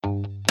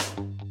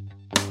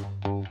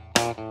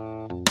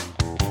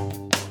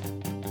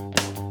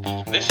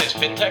This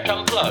is FinTech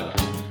Unplugged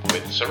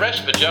with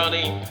Suresh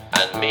Vajani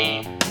and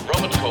me,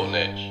 Robert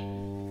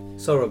Courtnidge.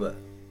 So, Robert.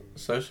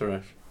 So,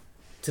 Suresh.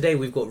 Today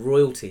we've got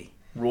royalty.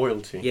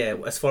 Royalty? Yeah,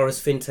 as far as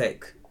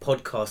FinTech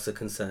podcasts are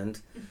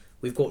concerned,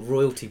 we've got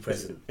royalty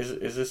present.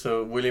 Is this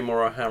a William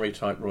or a Harry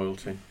type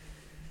royalty?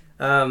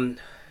 I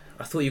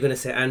thought you were going to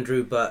say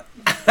Andrew, but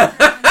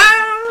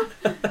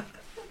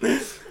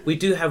we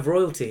do have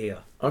royalty here.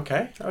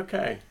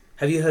 Okay.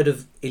 Have you heard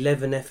of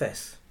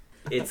 11FS?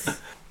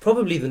 It's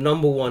probably the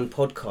number one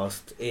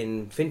podcast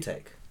in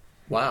FinTech.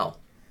 Wow.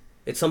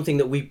 It's something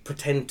that we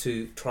pretend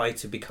to try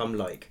to become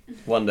like.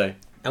 One day.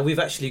 And we've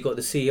actually got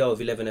the CEO of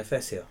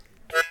 11FS here.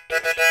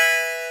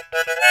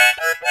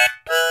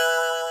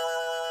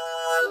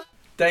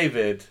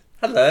 David.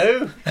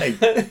 Hello.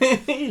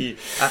 Hey.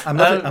 I'm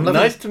lovely.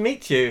 Nice to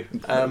meet you.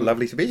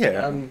 Lovely to be here.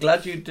 I'm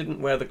glad you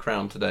didn't wear the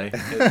crown today.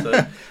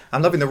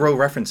 I'm loving the royal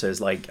references.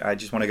 Like, I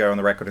just want to go on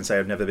the record and say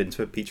I've never been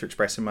to a Pizza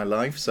Express in my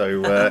life.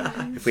 So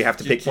if we have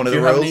to pick one of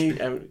the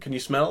royals, can you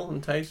smell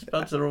and taste?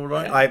 Buds are all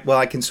right.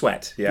 I can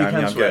sweat. Yeah,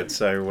 I'm good.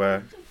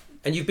 So.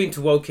 And you've been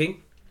to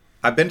Woking?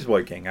 I've been to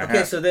Woking. I okay,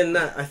 have. so then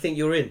I think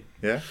you're in.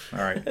 Yeah. All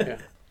right.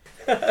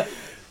 Yeah.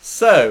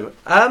 So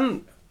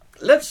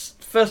let's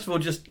first of all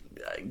just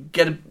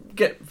get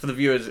for the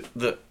viewers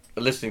that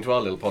are listening to our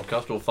little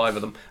podcast, all 5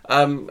 of them,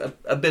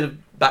 a bit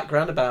of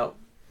background about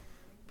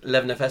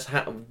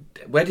 11FS.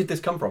 Where did this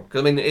come from?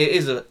 Because I mean, it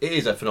is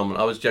a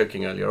phenomenon. I was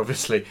joking earlier.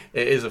 Obviously,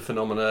 it is a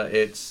phenomenon.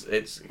 It's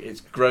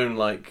grown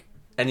like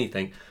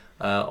anything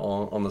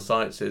on the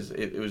sites.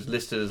 It was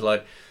listed as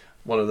like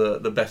one of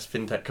the best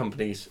fintech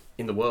companies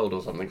in the world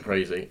or something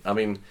crazy. I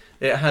mean,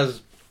 it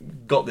has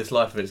got this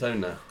life of its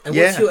own now.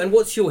 And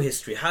what's your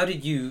history? How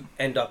did you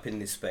end up in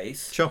this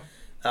space? Sure.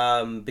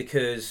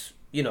 Because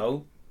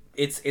the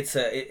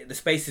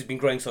space has been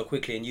growing so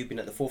quickly, and you've been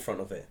at the forefront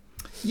of it.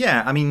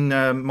 Yeah, I mean,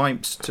 I'll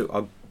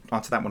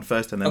answer that one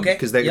first, and then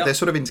because they're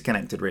sort of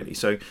interconnected, really.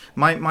 So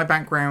my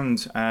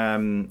background,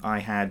 I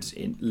had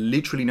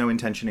literally no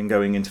intention in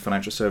going into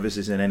financial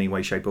services in any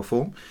way, shape, or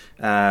form.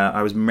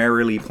 I was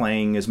merrily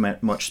playing as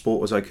much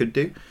sport as I could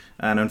do.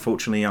 And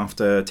unfortunately,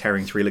 after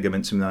tearing 3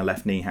 ligaments in my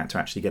left knee, had to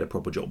actually get a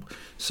proper job.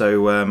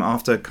 So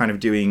after kind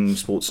of doing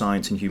sports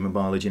science and human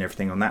biology and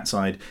everything on that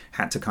side,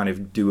 had to kind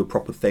of do a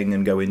proper thing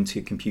and go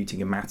into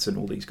computing and maths and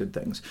all these good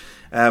things.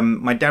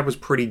 My dad was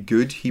pretty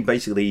good. He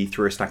basically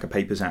threw a stack of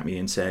papers at me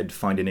and said,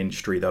 find an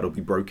industry that'll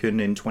be broken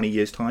in 20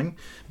 years' time,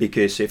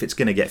 because if it's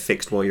going to get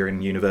fixed while you're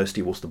in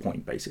university, what's the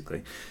point,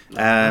 basically?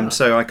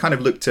 So I kind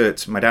of looked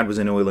at, my dad was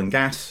in oil and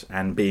gas,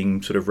 and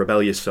being sort of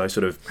rebellious, so I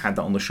sort of had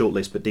that on the short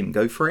list but didn't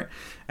go for it.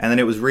 And then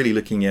it was really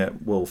looking at,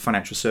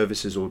 financial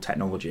services or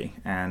technology,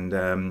 and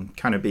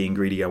kind of being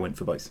greedy, I went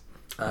for both.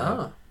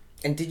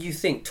 And did you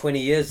think 20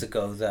 years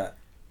ago that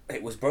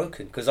it was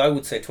broken? Because I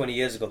would say 20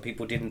 years ago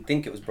people didn't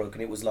think it was broken.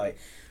 It was like,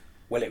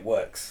 well, it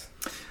works.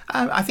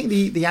 I think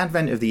the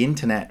advent of the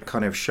internet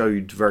kind of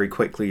showed very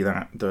quickly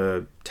that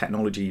the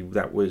technology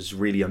that was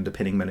really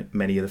underpinning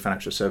many of the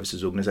financial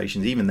services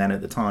organisations, even then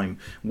at the time,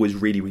 was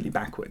really, really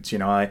backwards. You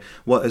know,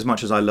 as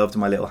much as I loved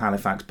my little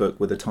Halifax book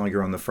with a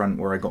tiger on the front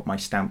where I got my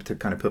stamp to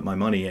kind of put my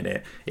money in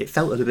it, it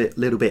felt a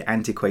little bit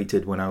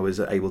antiquated when I was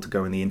able to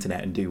go on the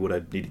internet and do what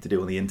I needed to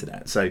do on the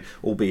internet. So,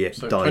 albeit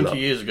dial-up. 20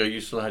 years ago,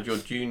 you still had your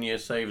junior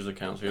savers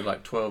account, so you're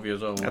like 12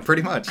 years old.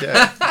 Pretty much,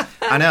 yeah.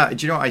 I know.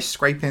 Do you know what? I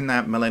scrape in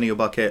that millennial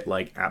bucket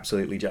like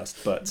absolutely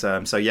just. But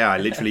so yeah, I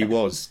literally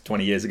was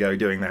 20 years ago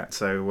doing that.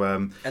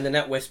 So and the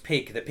NatWest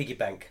Pig, the piggy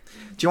bank.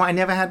 Do you know what? I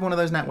never had one of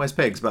those NatWest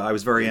pigs, but I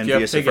was very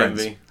envious of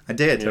friends. Envy? I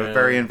did. Yeah. I was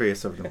very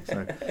envious of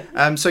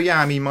them. So yeah,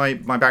 I mean, my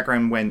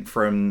background went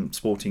from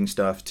sporting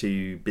stuff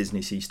to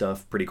businessy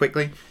stuff pretty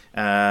quickly,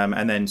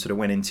 and then sort of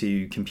went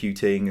into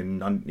computing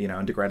and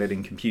undergraduate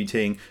in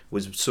computing.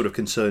 Was sort of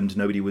concerned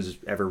nobody was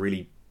ever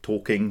really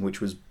talking,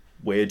 which was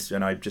weird,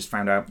 and I just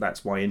found out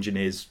that's why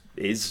engineers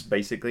is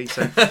basically.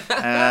 So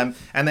and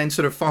then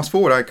sort of fast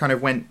forward, I kind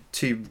of went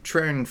to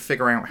try and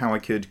figure out how I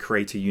could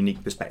create a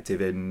unique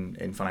perspective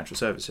in financial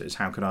services.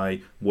 How could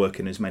I work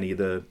in as many of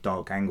the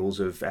dark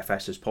angles of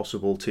FS as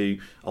possible to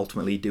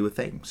ultimately do a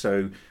thing?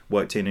 So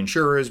worked in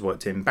insurers,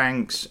 worked in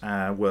banks,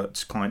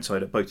 worked client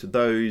side at both of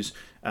those,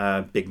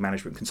 big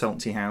management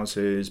consultancy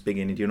houses, big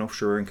Indian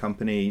offshoring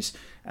companies,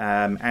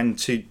 and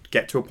to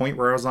get to a point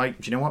where I was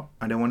like, do you know what,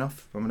 I know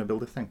enough, I'm going to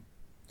build a thing.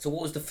 So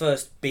what was the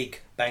first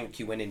big bank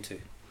you went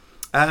into?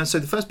 So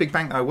the first big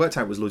bank I worked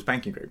at was Lloyds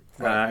Banking Group.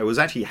 It was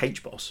actually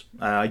HBOS.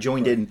 I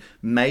joined in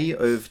May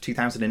of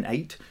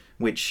 2008,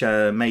 which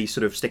may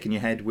sort of stick in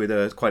your head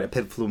with quite a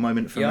pivotal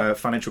moment from a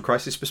financial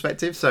crisis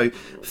perspective. So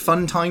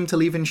fun time to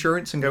leave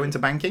insurance and go into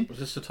banking. Was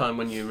this the time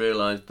when you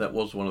realised that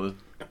was one of the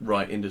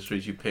right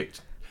industries you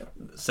picked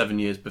 7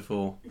 years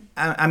before?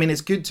 I mean,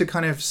 it's good to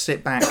kind of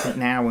sit back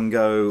now and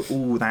go,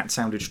 oh, that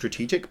sounded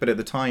strategic. But at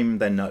the time,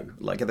 then no.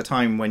 Like at the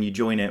time when you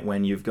join it,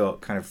 when you've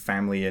got kind of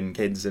family and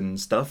kids and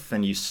stuff,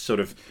 and you sort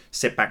of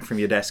sit back from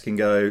your desk and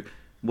go,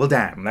 well,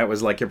 damn, that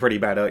was like a pretty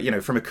bad,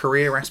 from a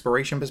career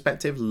aspiration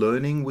perspective,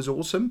 learning was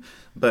awesome,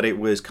 but it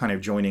was kind of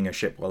joining a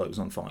ship while it was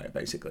on fire,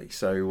 basically.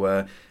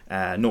 So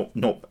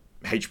not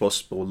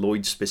HBOS or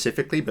Lloyd's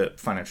specifically, but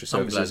financial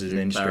services is an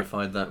industry.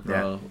 Clarified that for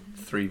our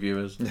 3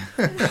 viewers. 2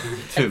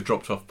 have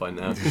dropped off by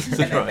now.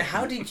 Right.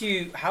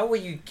 How were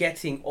you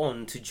getting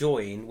on to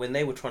join when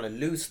they were trying to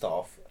lose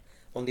staff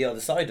on the other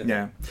side of it?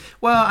 Yeah.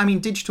 Well, I mean,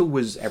 digital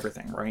was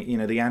everything, right? You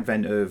know, the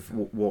advent of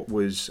what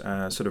was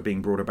sort of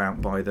being brought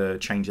about by the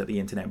change that the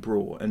internet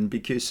brought. And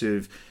because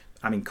of,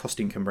 I mean,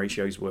 cost-income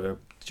ratios were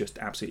just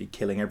absolutely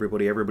killing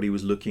everybody. Everybody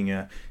was looking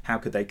at how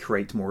could they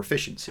create more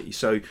efficiency.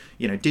 So,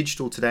 you know,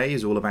 digital today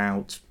is all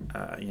about,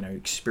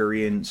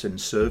 experience and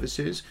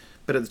services.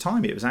 But at the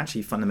time, it was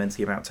actually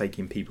fundamentally about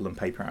taking people and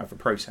paper out of a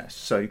process.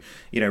 So,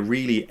 you know,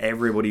 really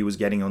everybody was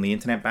getting on the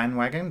internet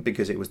bandwagon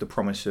because it was the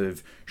promise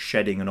of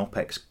shedding an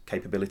OPEX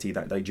capability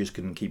that they just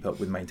couldn't keep up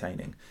with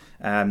maintaining.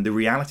 The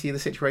reality of the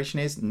situation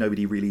is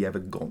nobody really ever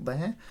got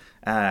there.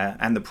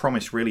 And the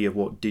promise really of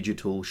what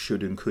digital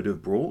should and could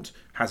have brought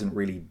hasn't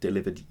really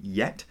delivered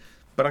yet.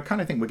 But I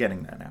kind of think we're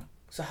getting there now.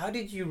 So how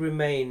did you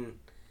remain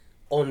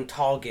on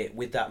target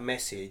with that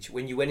message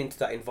when you went into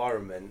that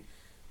environment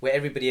where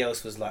everybody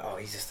else was like, oh,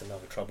 he's just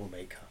another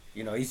troublemaker.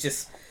 You know, he's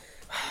just,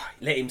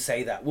 let him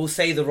say that. We'll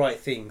say the right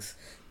things.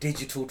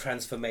 Digital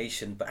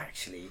transformation. But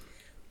actually,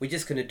 we're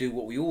just going to do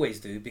what we always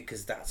do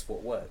because that's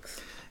what works.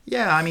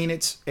 Yeah, I mean,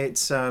 it's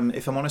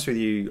if I'm honest with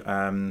you,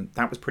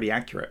 that was pretty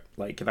accurate.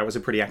 Like, that was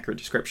a pretty accurate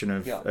description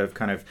of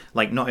kind of,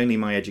 like, not only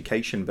my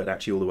education, but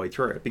actually all the way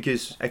through it.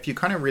 Because if you're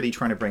kind of really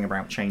trying to bring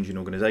about change in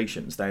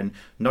organizations, then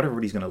not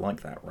everybody's going to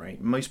like that,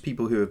 right? Most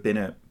people who have been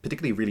at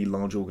particularly really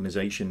large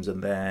organizations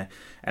and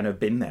have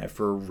been there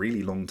for a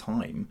really long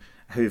time,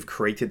 who've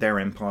created their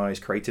empires,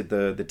 created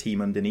the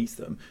team underneath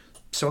them,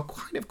 so I'm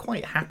kind of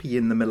quite happy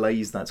in the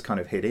malaise that's kind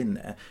of hit in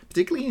there,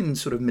 particularly in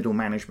sort of middle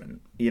management.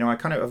 You know,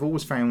 I've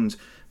always found,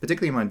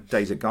 particularly in my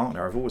days at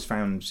Gartner, I've always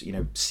found, you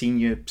know,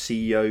 senior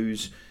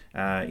CEOs,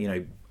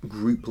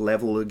 group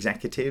level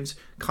executives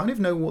kind of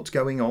know what's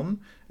going on.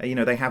 You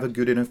know, they have a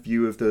good enough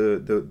view of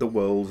the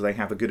world. They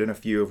have a good enough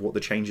view of what the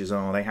changes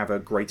are. They have a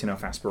great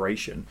enough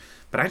aspiration.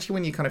 But actually,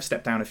 when you kind of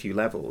step down a few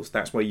levels,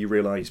 that's where you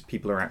realize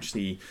people are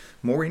actually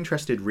more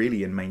interested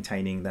really in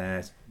maintaining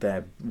their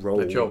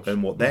role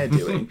and what they're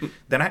doing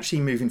than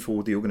actually moving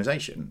forward the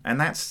organization. And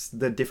that's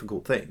the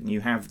difficult thing.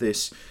 You have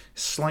this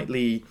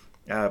slightly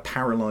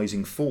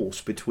paralyzing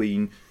force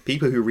between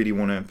people who really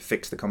want to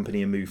fix the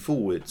company and move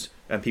forwards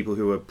and people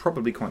who are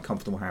probably quite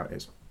comfortable how it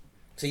is.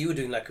 So you were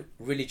doing like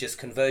religious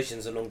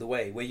conversions along the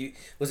way.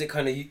 Was it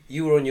kind of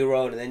you were on your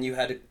own and then you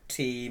had a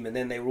team and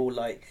then they were all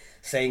like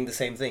saying the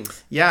same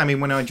things? Yeah, I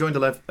mean when I joined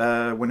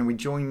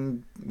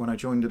when I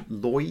joined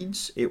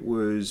Lloyd's, it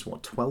was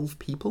 12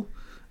 people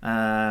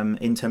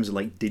in terms of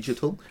like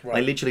digital. Right.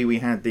 Like literally we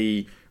had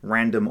the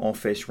random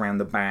office round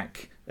the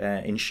back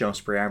in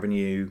Shaftesbury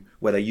Avenue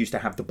where they used to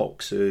have the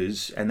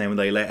boxers, and then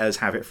they let us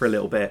have it for a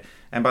little bit,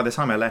 and by the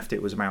time I left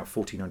it was about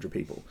 1,400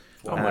 people.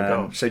 Oh my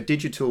gosh. So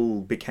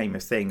digital became a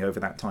thing over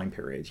that time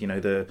period. You know,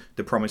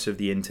 the promise of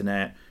the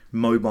internet,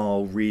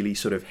 mobile really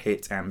sort of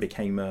hit and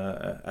became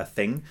a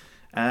thing.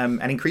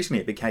 And increasingly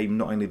it became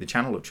not only the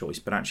channel of choice,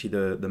 but actually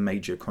the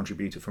major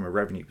contributor from a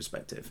revenue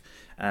perspective.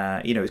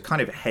 It's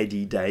kind of a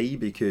heady day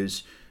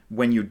because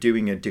when you're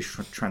doing a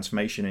digital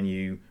transformation and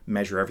you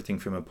measure everything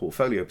from a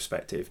portfolio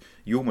perspective,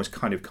 you almost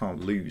kind of can't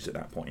lose at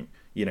that point.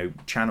 You know,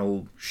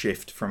 channel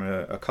shift from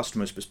a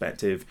customer's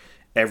perspective,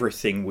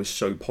 everything was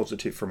so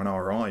positive from an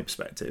ROI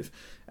perspective.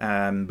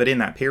 But in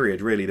that period,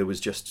 really, there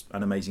was just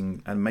an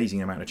amazing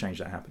amount of change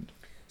that happened.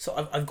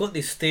 So I've got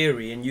this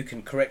theory, and you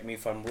can correct me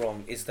if I'm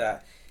wrong, is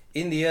that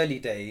in the early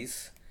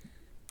days,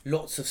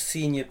 lots of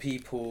senior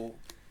people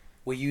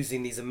were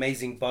using these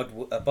amazing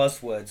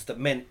buzzwords that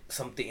meant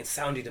something. It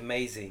sounded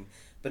amazing,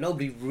 but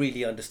nobody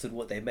really understood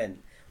what they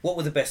meant. What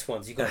were the best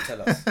ones? You got to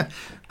tell us.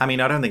 I mean,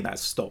 I don't think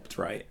that's stopped,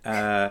 right?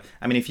 I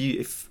mean,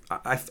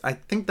 I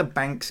think the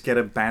banks get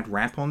a bad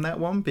rap on that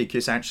one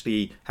because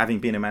actually, having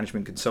been a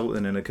management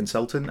consultant and a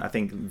consultant, I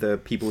think the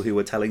people who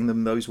are telling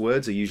them those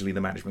words are usually the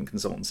management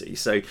consultancy.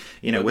 So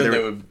you know, whether they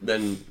were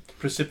then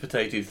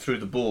precipitated through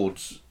the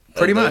boards.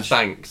 Pretty much.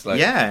 Banks,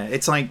 yeah,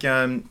 it's like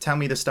tell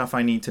me the stuff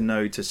I need to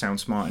know to sound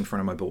smart in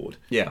front of my board.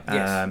 Yeah.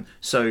 Yes.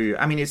 So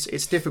I mean,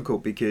 it's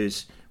difficult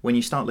because when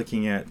you start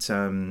looking at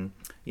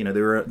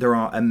there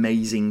are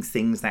amazing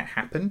things that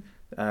happen.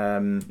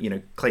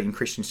 Clayton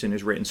Christensen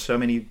has written so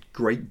many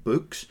great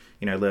books.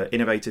 You know, The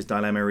Innovator's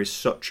Dilemma is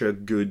such a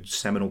good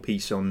seminal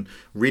piece on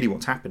really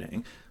what's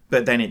happening,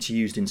 but then it's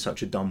used in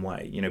such a dumb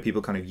way. You know,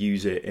 people kind of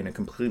use it in a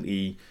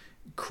completely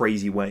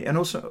crazy way. And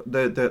also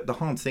the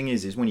hard thing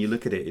is when you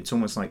look at it, it's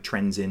almost like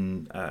trends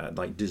in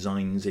like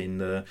designs in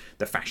the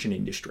fashion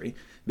industry,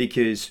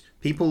 because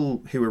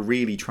people who are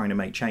really trying to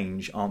make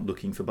change aren't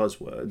looking for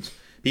buzzwords.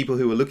 People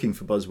who are looking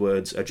for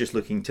buzzwords are just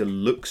looking to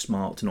look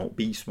smart, not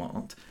be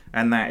smart,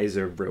 and that is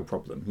a real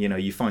problem. You know,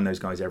 you find those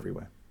guys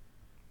everywhere.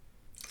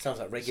 Sounds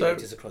like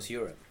regulators across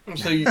Europe.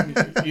 So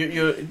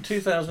you're in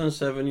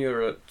 2007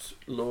 you're at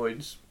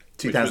Lloyd's,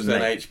 which was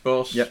then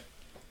HBOS. Yep.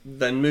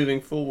 Then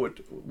moving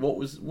forward, what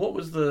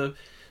was the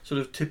sort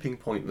of tipping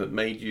point that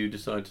made you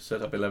decide to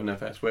set up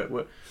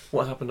 11FS?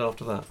 What happened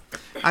after that?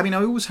 I mean,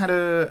 I always had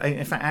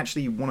in fact,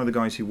 actually, one of the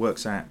guys who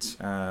works at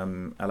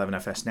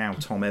 11FS now,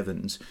 Tom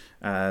Evans,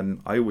 I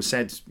always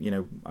said,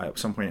 at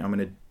some point I'm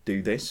going to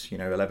do this,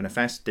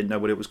 11FS, didn't know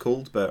what it was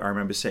called, but I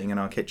remember sitting in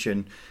our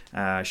kitchen,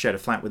 shared a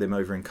flat with him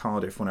over in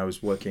Cardiff when I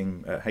was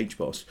working at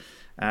HBOS,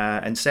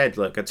 and said,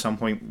 look, at some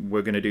point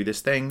we're going to do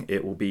this thing,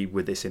 it will be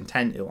with this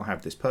intent, it will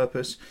have this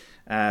purpose.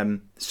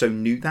 So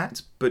knew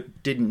that,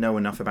 but didn't know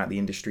enough about the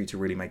industry to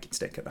really make it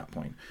stick at that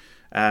point.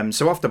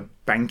 So after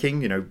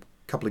banking,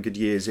 couple of good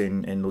years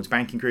in Lloyds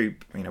Banking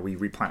Group, we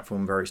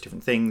replatformed various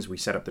different things. We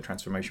set up the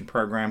transformation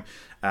program.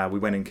 We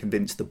went and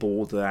convinced the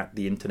board that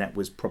the internet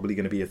was probably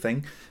going to be a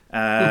thing.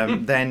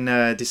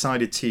 Then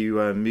decided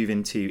to move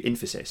into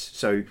Infosys.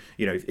 So,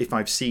 if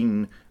I've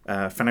seen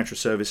financial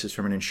services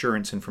from an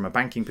insurance and from a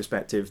banking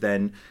perspective,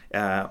 then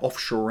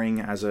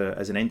offshoring as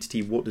an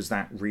entity, what does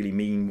that really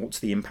mean? What's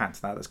the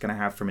impact that's going to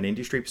have from an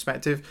industry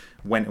perspective?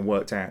 Went and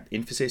worked at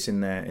Infosys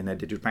in their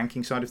digital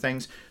banking side of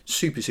things.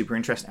 Super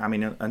interesting. I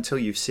mean, until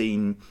you've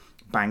seen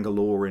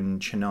Bangalore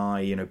and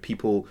Chennai,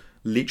 people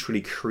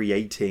literally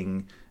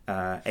creating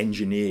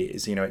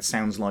engineers, it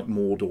sounds like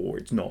Mordor,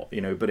 it's not,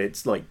 but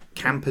it's like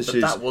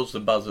campuses. But that was the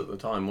buzz at the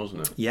time,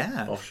 wasn't it?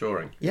 Yeah.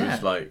 Offshoring. Yeah. It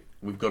was like,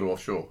 we've got to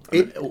offshore.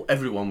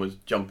 Everyone was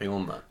jumping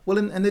on that. Well,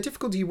 and the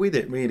difficulty with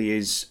it really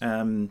is,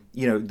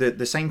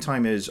 the same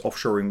time as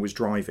offshoring was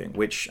driving,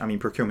 which, I mean,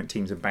 procurement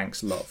teams and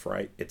banks love,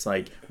 right? It's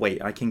like,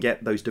 wait, I can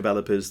get those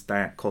developers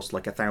that cost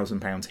like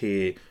 £1,000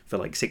 here for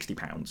like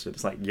 £60.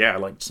 It's like, yeah,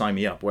 like sign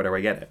me up, where do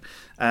I get it?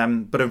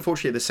 But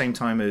unfortunately, at the same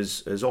time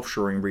as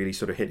offshoring really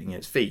sort of hitting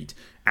its feet,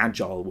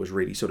 Agile was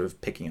really sort of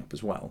picking up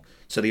as well.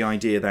 So the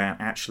idea that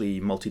actually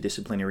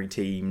multidisciplinary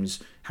teams,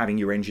 having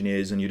your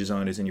engineers and your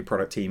designers and your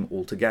product team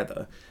all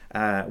together,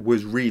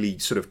 was really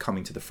sort of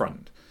coming to the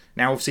front.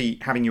 Now, obviously,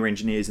 having your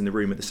engineers in the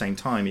room at the same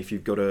time, if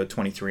you've got a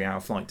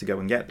 23-hour flight to go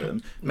and get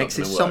them, makes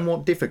it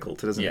somewhat difficult,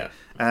 doesn't it?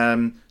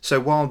 So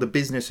while the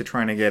business are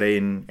trying to get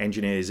in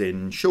engineers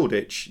in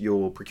Shoreditch,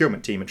 your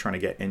procurement team are trying to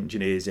get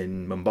engineers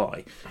in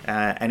Mumbai.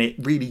 And it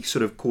really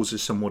sort of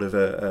causes somewhat of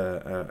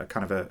a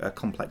kind of a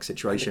complex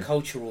situation. And the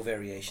cultural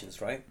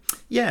variations, right?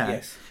 Yeah.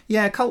 Yes.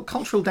 Yeah,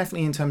 cultural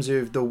definitely in terms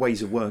of the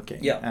ways of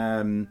working. Yeah.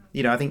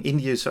 I think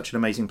India is such an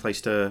amazing place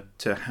to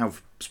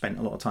have spent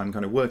a lot of time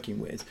kind of working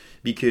with,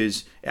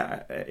 because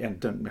I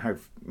don't know how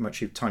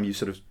much time you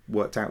sort of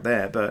worked out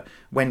there, but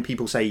when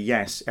people say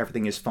yes,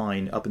 everything is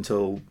fine up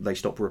until they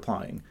stop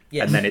replying,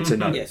 yes. And then it's a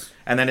no. Yes.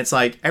 And then it's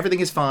like,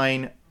 everything is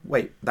fine,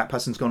 wait, that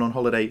person's gone on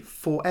holiday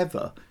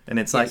forever, and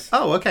it's like,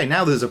 oh, okay,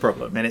 now there's a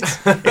problem. And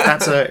it's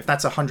if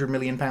that's £100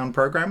 million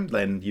program,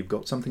 then you've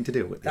got something to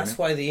deal with. That's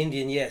why the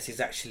Indian yes is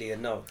actually a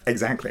no.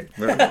 Exactly.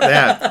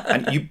 Yeah,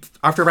 and you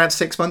after about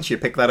 6 months, you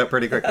pick that up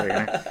pretty quickly.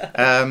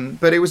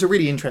 But it was a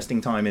really interesting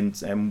time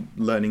in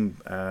learning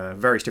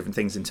various different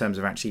things in terms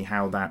of actually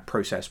how that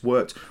process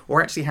worked,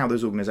 or actually how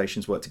those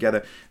organisations work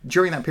together.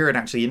 During that period,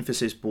 actually,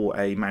 Infosys bought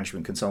a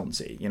management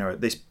consultancy. At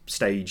this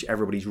stage,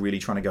 everybody's really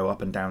trying to go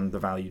up and down the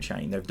value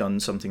chain. They've done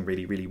something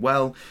really, really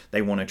well.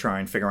 They want to try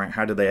and figure out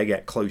how do they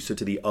get closer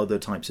to the other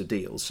types of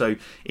deals. So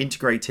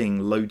integrating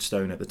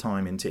Lodestone at the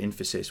time into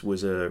Infosys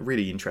was a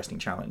really interesting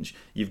challenge.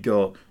 You've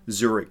got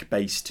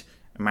Zurich-based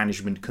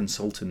management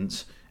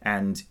consultants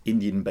and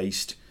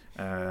Indian-based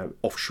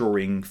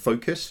offshoring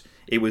focus.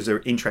 It was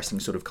an interesting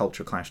sort of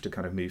culture clash to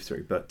kind of move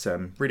through, but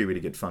really,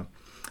 really good fun.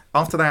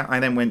 After that, I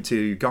then went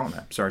to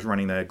Gartner. So I was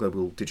running their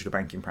global digital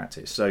banking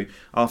practice. So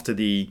after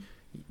the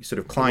sort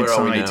of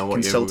client-side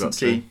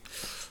consultancy...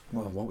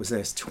 Well, what was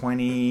this?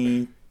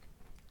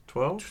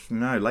 2012?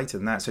 No, later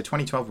than that. So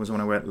 2012 was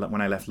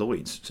when I left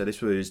Lloyds. So this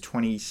was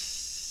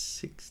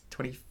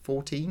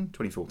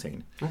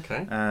 2014.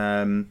 Okay.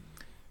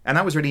 And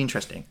that was really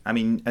interesting. I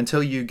mean,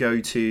 until you go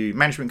to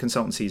management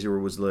consultancies, are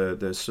always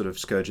the sort of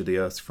scourge of the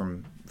earth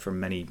from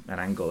many an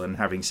angle. And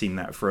having seen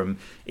that from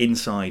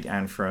inside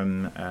and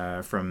from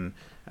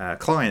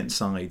client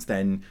side,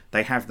 then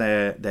they have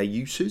their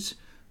uses.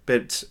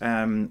 But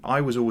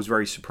I was always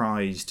very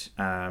surprised,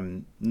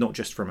 not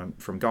just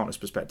from Gartner's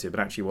perspective, but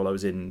actually while I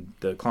was in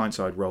the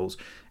client-side roles,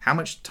 how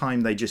much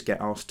time they just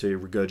get asked to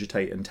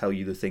regurgitate and tell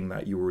you the thing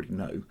that you already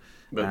know.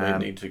 But they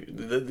need to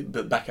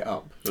back it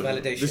up.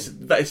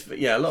 Validation.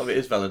 A lot of it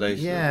is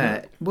validation.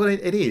 Yeah, well,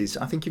 it is.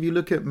 I think if you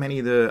look at many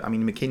of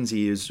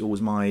McKinsey is always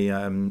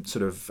my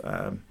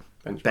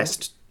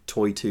best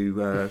toy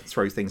to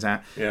throw things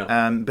at.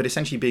 Yeah. But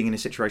essentially being in a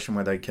situation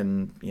where they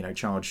can,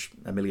 charge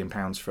 £1 million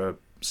for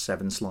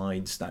 7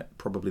 slides that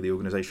probably the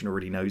organisation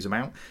already knows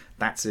about,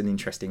 that's an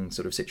interesting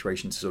sort of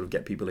situation to sort of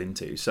get people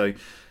into. So,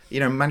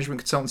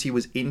 management consultancy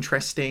was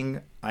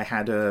interesting. I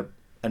had an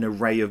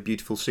array of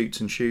beautiful suits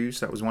and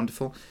shoes. That was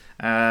wonderful.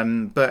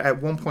 But at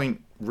one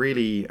point,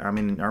 really, I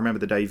remember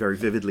the day very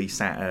vividly,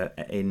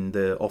 sat in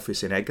the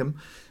office in Egham.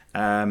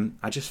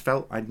 I just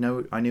felt I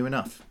knew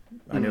enough.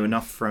 I knew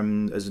enough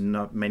from as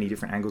many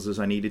different angles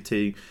as I needed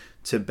to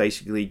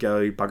basically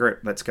go, bugger it,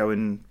 let's go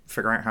and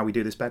figure out how we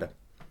do this better.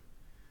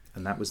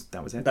 And that was it.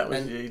 That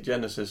was the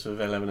genesis of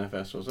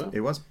 11FS, was it?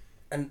 It was.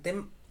 And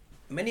then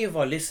many of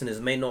our listeners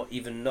may not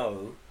even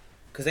know,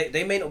 because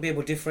they may not be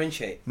able to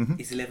differentiate.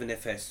 Is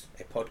 11FS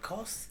a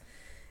podcast?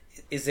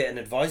 Is it an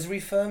advisory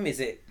firm? Is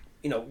it,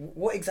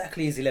 what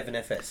exactly is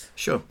 11FS?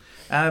 Sure.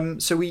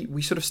 So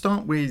we sort of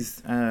start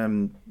with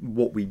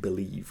what we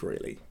believe,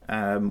 really.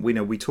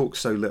 We talk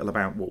so little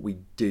about what we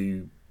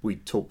do. We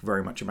talk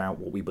very much about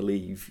what we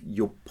believe.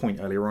 Your point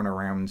earlier on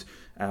around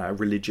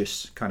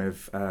religious kind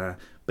of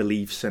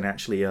beliefs and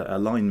actually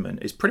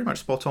alignment is pretty much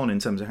spot on in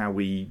terms of how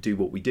we do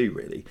what we do,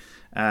 really.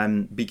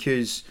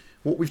 Because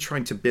what we've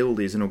tried to build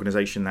is an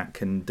organisation that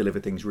can deliver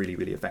things really,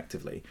 really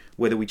effectively.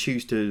 Whether we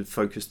choose to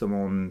focus them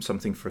on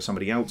something for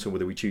somebody else or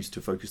whether we choose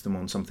to focus them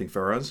on something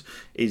for us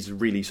is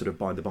really sort of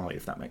by the by,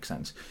 if that makes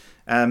sense.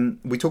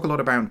 We talk a lot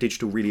about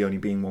digital really only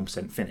being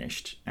 1%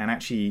 finished, and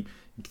actually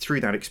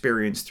through that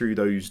experience, through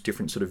those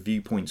different sort of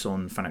viewpoints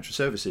on financial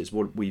services,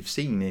 what we've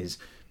seen is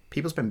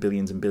people spend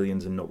billions and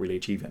billions and not really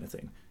achieve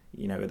anything.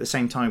 At the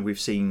same time, we've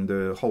seen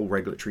the whole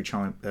regulatory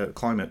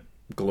climate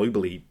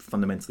globally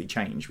fundamentally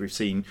change. We've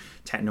seen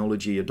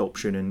technology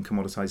adoption and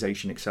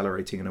commoditization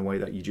accelerating in a way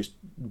that you just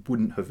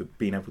wouldn't have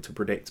been able to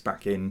predict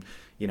back in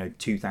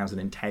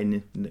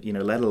 2010,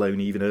 let alone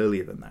even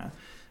earlier than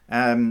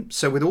that.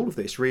 So with all of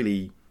this,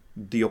 really,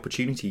 the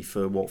opportunity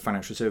for what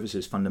financial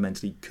services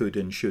fundamentally could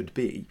and should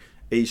be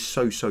is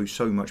so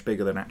much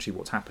bigger than actually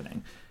what's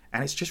happening.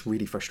 And it's just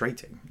really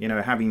frustrating.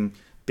 Having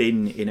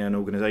been in an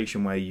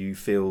organization where you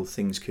feel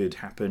things could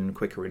happen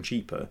quicker and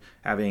cheaper,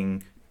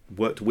 having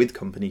worked with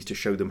companies to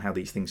show them how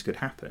these things could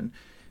happen,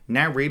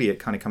 now really it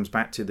kind of comes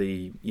back to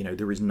the,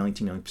 there is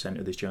 99%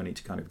 of this journey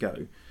to kind of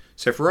go.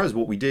 So for us,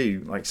 what we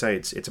do, like I say,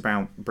 it's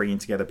about bringing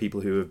together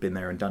people who have been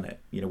there and done it.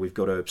 We've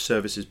got a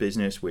services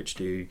business which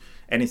do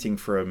anything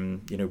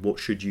from, what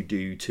should you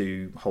do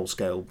to whole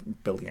scale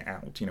building it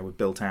out. We've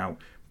built out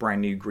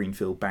brand new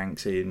greenfield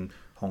banks in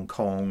Hong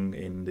Kong,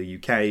 in the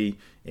UK,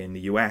 in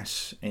the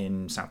US,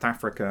 in South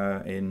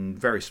Africa, in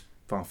various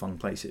far-flung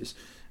places.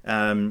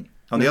 How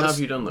have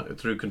you done that?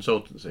 Through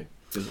consultancy?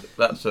 Because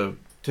that's a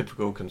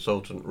typical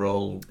consultant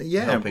role,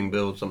 helping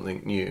build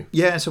something new.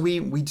 Yeah, so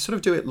we sort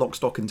of do it lock,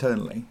 stock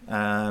internally.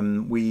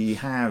 We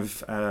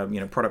have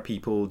product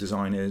people,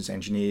 designers,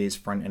 engineers,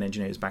 front-end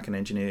engineers, back-end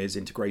engineers,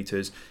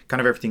 integrators,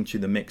 kind of everything to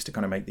the mix to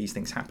kind of make these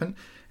things happen.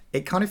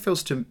 It kind of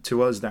feels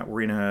to us that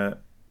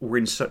we're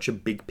in such a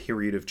big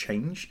period of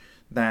change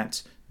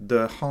that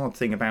the hard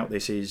thing about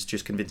this is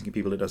just convincing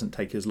people it doesn't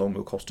take as long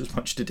or cost as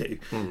much to do.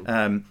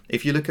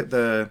 If you look at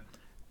the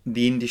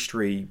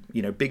industry,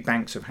 big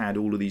banks have had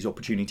all of these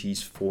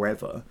opportunities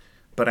forever,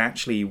 but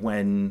actually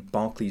when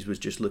Barclays was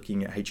just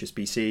looking at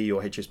HSBC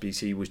or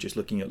HSBC was just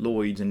looking at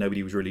Lloyds and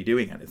nobody was really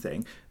doing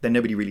anything, then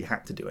nobody really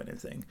had to do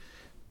anything.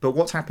 But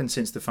what's happened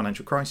since the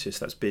financial crisis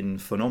that's been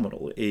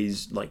phenomenal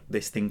is like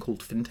this thing called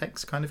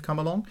fintechs kind of come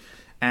along.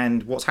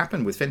 And what's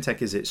happened with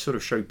fintech is it sort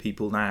of showed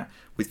people that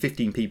with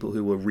 15 people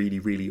who are really,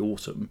 really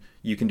awesome,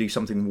 you can do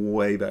something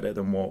way better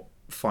than what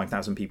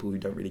 5,000 people who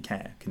don't really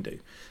care can do.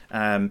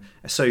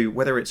 So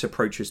whether it's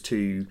approaches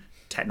to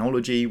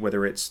technology,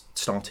 whether it's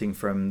starting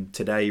from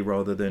today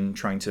rather than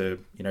trying to,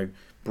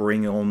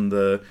 bring on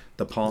the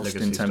past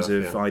legacy in terms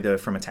of either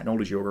from a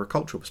technology or a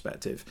cultural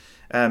perspective,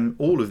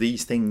 all of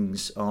these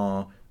things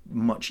are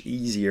much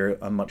easier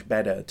and much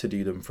better to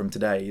do them from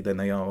today than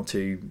they are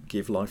to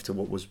give life to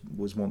what was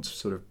once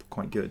sort of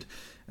quite good.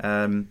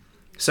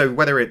 So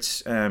whether it's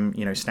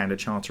Standard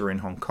Chartered in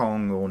Hong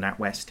Kong or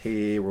NatWest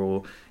here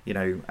or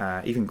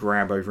even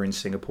Grab over in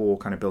Singapore,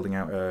 kind of building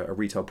out a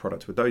retail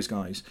product with those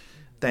guys,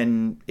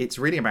 then it's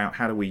really about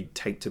how do we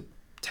take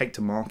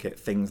to market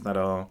things that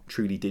are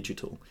truly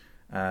digital.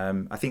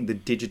 I think the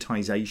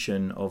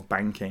digitization of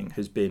banking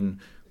has been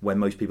where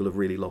most people have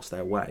really lost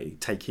their way,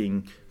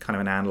 taking kind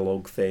of an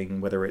analog thing,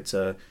 whether it's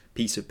a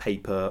piece of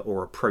paper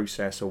or a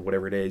process or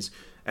whatever it is,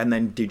 and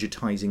then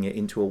digitizing it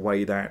into a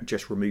way that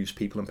just removes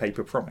people and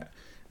paper from it.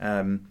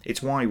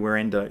 It's why we're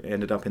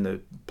ended up in the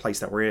place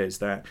that we're in, is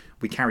that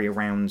we carry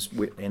around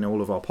in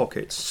all of our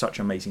pockets such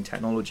amazing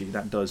technology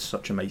that does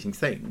such amazing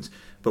things,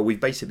 but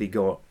we've basically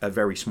got a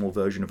very small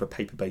version of a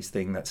paper-based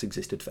thing that's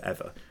existed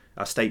forever.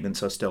 Our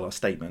statements are still our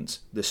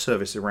statements. The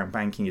service around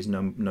banking is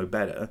no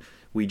better.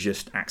 We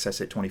just access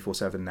it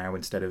 24/7 now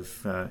instead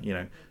of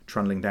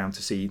trundling down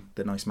to see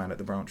the nice man at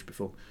the branch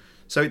before.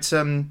 So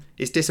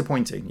it's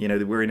disappointing.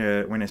 We're in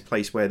a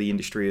place where the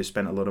industry has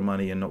spent a lot of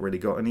money and not really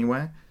got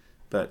anywhere.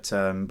 But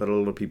a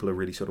lot of people are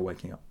really sort of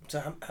waking up.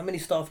 So how many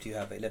staff do you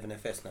have at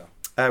 11FS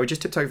now? We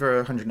just tipped over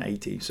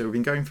 180. So we've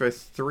been going for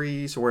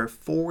 3, so we're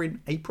 4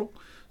 in April.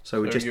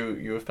 So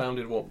you were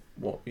founded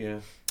what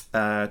year?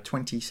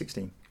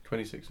 2016.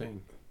 2016. Do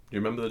you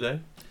remember the day?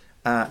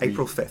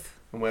 April 5th.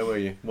 And where were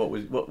you?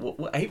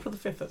 What April the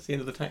 5th? That's the end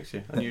of the tax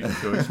year.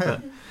 Unusual choice,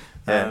 but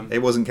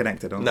it wasn't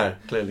connected. No,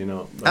 clearly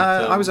not. But,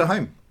 I was at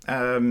home.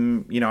 I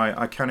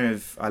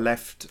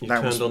left. You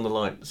turned on the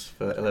lights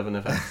for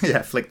 11FS.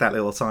 Yeah, flicked that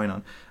little sign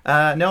on.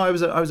 No, I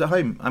was at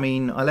home. I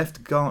mean, I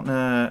left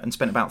Gartner and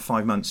spent about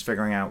 5 months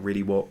figuring out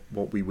really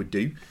what we would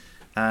do.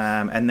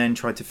 and then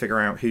tried to figure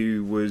out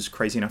who was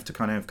crazy enough to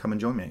kind of come and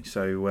join me.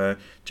 So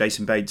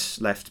Jason Bates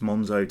left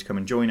Monzo to come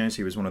and join us.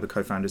 He was one of the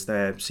co-founders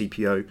there,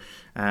 CPO.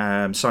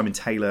 Simon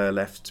Taylor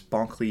left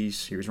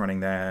Barclays. He was running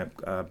their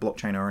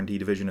blockchain R&D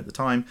division at the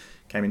time.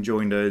 Came and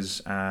joined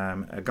us.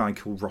 A guy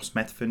called Ross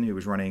Methven, who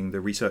was running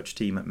the research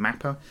team at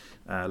Mapper,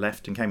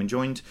 left and came and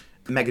joined.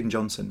 Megan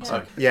Johnson.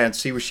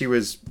 She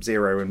was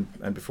Xero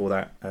and before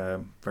that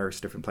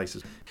various different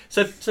places.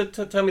 So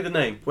tell me the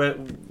name. Where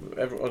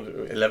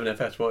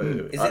 11FS? What?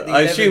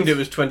 I assumed it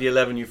was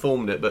 2011 you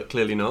formed it, but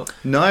clearly not.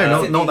 No,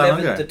 not that long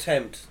ago. The 11th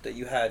attempt that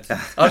you had.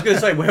 I was going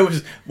to say, where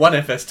was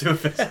 1FS,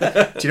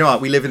 2FS? Do you know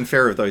what? We live in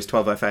fear of those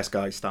 12FS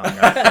guys starting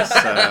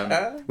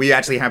up. We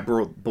actually have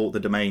bought the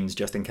domains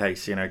just in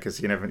case,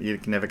 because you never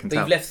can tell.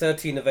 You've left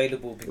 13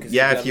 available because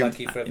you're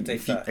unlucky for every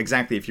take that.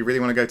 Exactly. If you really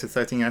want to go to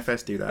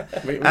 13FS, do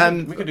that.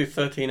 We could do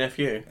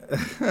 13FU.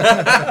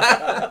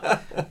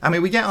 I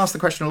mean, we get asked the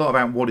question a lot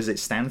about what does it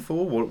stand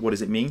for? What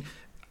does it mean?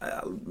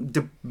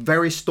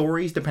 Various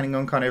stories, depending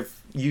on kind of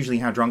usually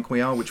how drunk we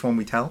are, which one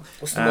we tell.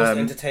 What's the most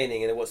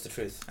entertaining and what's the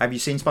truth? Have you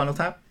seen Spinal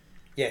Tap?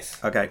 Yes.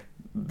 Okay.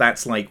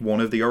 That's like one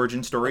of the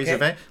origin stories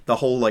of it. The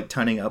whole like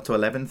turning it up to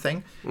 11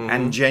 thing. Mm-hmm.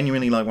 And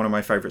genuinely like one of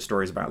my favourite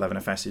stories about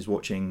 11FS is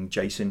watching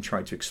Jason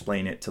try to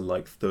explain it to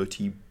like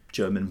 30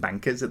 German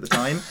bankers at the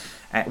time,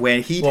 where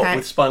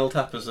with Spinal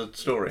Tap as a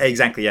story.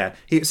 Exactly, yeah.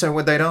 So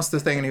when they'd asked the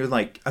thing, and he was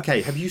like,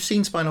 "Okay, have you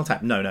seen Spinal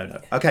Tap?" No.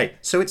 Okay,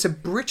 so it's a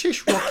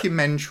British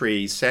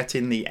documentary set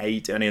in the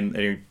he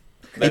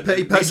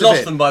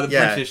lost them by the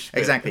British bit.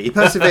 Exactly. He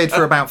persevered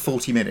for about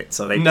 40 minutes.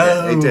 So he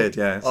did,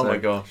 yeah. Oh my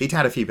gosh. He'd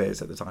had a few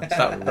beers at the time.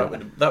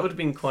 That would have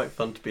been quite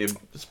fun to be a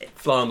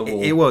fly on the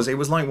wall. It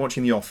was like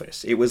watching The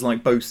Office. It was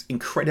like both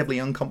incredibly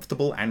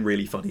uncomfortable and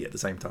really funny at the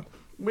same time.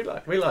 We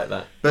like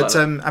that. But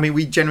I mean,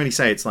 we generally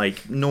say it's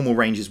like normal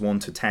range is 1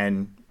 to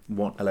 10,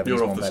 11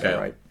 is 1 better, scale.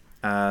 Right?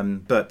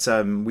 But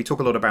we talk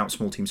a lot about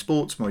small team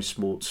sports. Most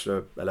sports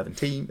are 11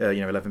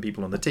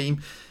 people on the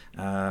team.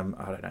 I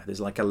don't know. There's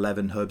like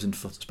 11 herbs and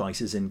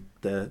spices in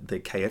the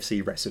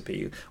KFC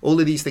recipe. All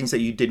of these things that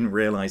you didn't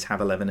realize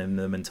have 11 in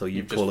them until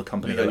you call a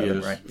company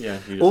 11, right? Yeah.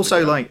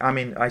 Also,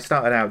 I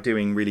started out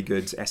doing really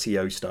good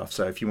SEO stuff.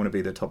 So if you want to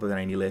be the top of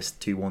any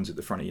list, 2 1s at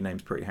the front of your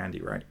name's pretty handy,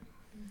 right?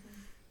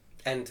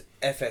 And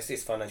FS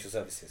is financial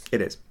services.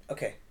 It is.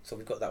 Okay, so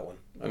we've got that one.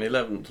 And the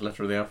 11th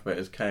letter of the alphabet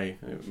is K,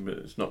 but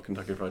it's not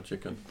Kentucky Fried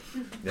Chicken.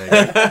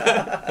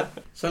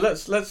 So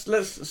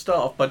let's start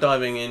off by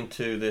diving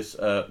into this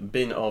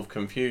bin of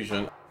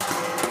confusion.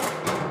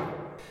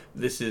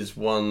 This is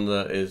one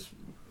that is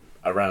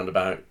around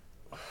about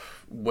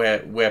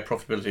where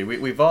profitability.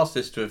 We've asked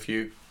this to a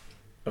few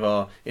of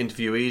our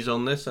interviewees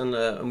on this, and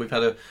we've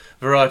had a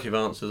variety of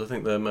answers. I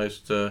think the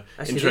most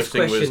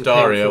interesting was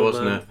Daria,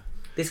 wasn't it?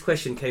 This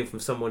question came from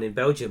someone in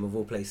Belgium, of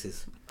all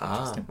places.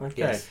 Okay.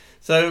 Yes.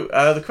 So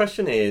the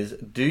question is,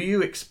 do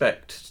you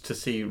expect to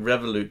see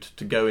Revolut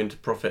to go into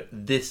profit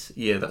this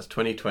year, that's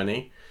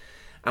 2020?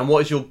 And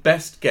what is your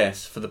best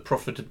guess for the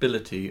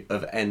profitability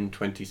of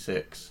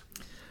N26?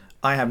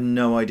 I have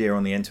no idea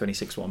on the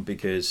N26 one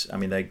because, I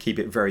mean, they keep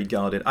it very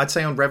guarded. I'd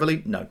say on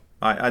Revolut, no.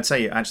 I'd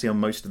say actually on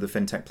most of the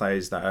fintech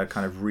players that are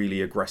kind of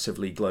really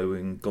aggressively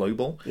glowing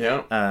global.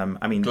 Yeah.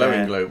 I mean,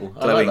 glowing global.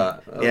 I like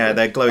that.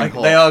 They're glowing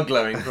hot. They are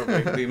glowing,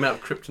 probably. The amount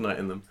of kryptonite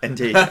in them.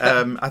 Indeed.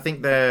 I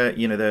think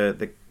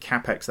the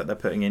capex that they're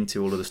putting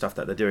into all of the stuff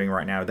that they're doing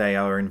right now, they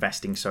are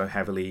investing so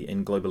heavily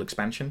in global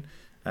expansion.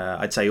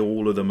 I'd say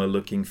all of them are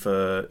looking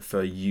for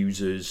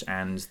users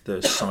and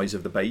the size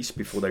of the base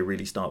before they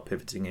really start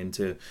pivoting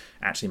into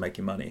actually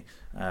making money.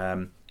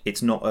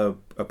 It's not an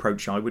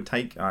approach I would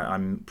take.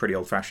 I'm pretty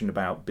old-fashioned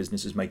about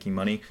businesses making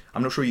money.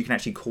 I'm not sure you can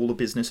actually call a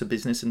business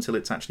until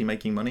it's actually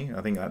making money. I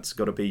think that's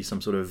got to be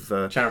some sort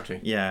of charity.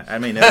 Yeah, I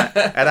mean, at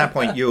that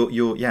point,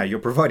 you're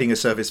providing a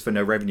service for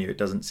no revenue. It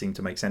doesn't seem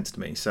to make sense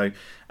to me. So,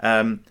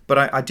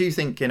 but I do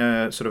think in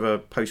a sort of a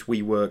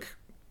post-WeWork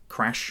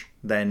crash,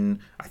 then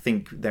I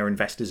think their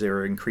investors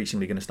are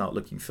increasingly going to start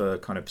looking for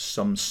kind of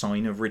some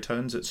sign of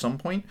returns at some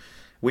point.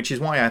 Which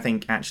is why I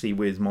think actually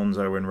with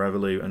Monzo and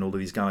Revolut and all of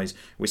these guys,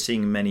 we're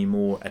seeing many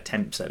more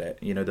attempts at it.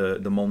 You know, the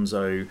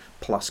Monzo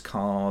Plus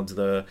card,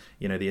 the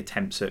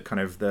attempts at kind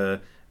of the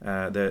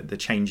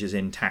changes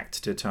in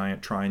tact to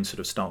try and sort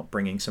of start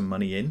bringing some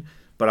money in.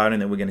 But I don't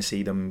think we're going to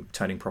see them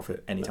turning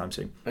profit anytime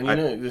soon.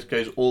 And this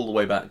goes all the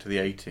way back to the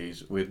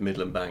 80s with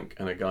Midland Bank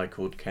and a guy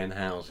called Ken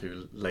Howes,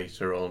 who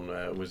later on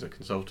was a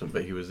consultant,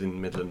 but he was in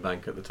Midland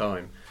Bank at the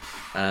time.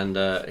 And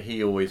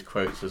he always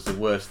quotes as the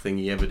worst thing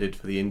he ever did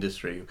for the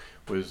industry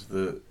was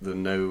the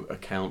no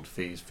account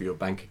fees for your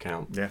bank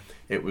account. Yeah,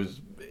 it was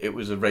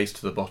a race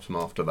to the bottom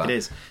after that. It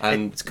is,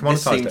 and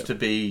this seems to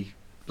be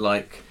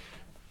like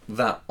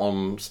that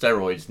on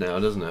steroids now,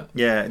 doesn't it?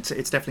 Yeah, it's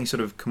definitely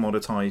sort of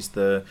commoditized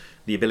the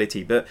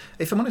ability. But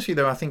if I'm honest with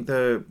you, though, I think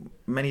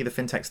many of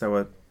the fintechs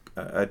though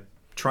are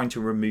trying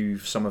to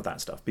remove some of that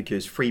stuff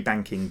because free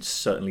banking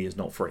certainly is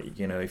not free.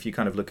 You know, if you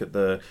kind of look at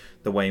the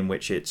way in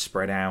which it's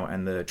spread out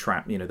and the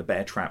trap, the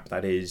bear trap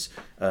that is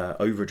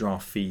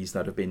overdraft fees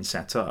that have been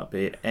set up,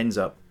 it ends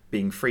up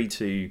being free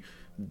to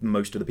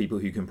most of the people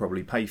who can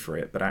probably pay for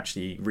it, but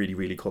actually really,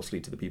 really costly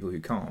to the people who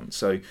can't.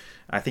 So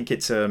I think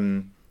it's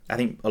I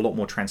think a lot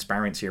more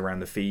transparency around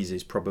the fees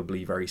is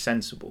probably very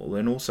sensible.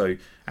 And also,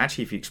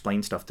 actually, if you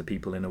explain stuff to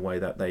people in a way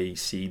that they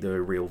see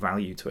the real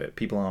value to it,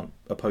 people aren't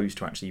opposed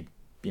to actually,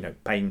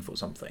 paying for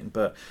something.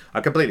 But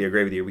I completely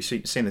agree with you. We've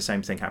seen the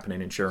same thing happen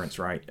in insurance,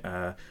 right?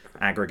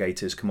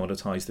 Aggregators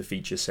commoditized the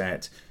feature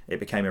set. It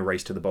became a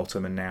race to the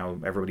bottom, and now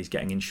everybody's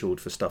getting insured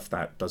for stuff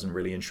that doesn't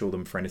really insure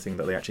them for anything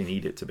that they actually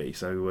need it to be.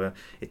 So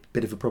it's a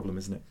bit of a problem,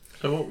 isn't it?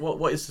 So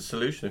what is the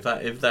solution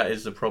if that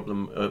is the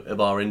problem of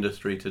our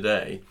industry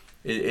today?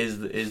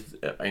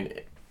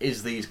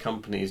 Is these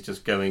companies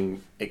just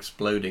going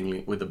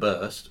exploding with a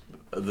burst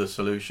the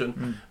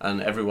solution,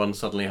 and everyone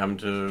suddenly having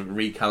to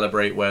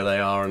recalibrate where they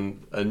are,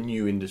 and a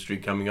new industry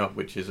coming up,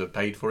 which is a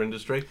paid-for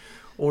industry,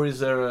 or is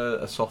there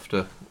a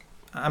softer?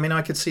 I mean,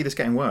 I could see this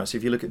getting worse.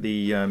 If you look at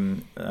the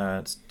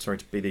sorry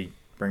to be the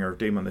bringer of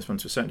doom on this one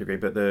to a certain degree,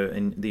 but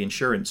the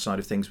insurance side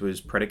of things was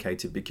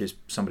predicated because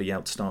somebody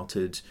else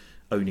started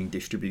owning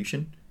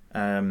distribution.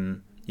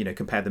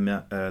 Compare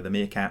the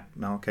Meerkat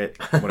market,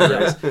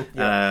 whatever it is,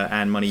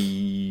 and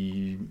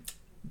Money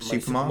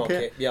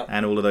Supermarket,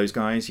 and all of those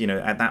guys.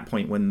 At that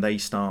point, when they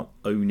start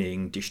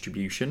owning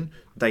distribution,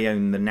 they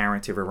own the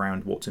narrative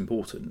around what's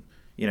important.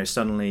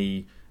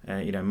 Suddenly,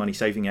 Money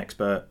Saving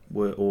Expert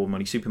or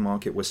Money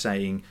Supermarket were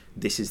saying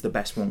this is the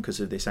best one because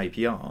of this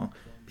APR.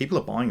 People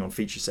are buying on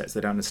feature sets they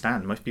don't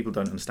understand. Most people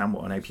don't understand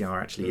what an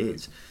APR actually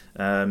is.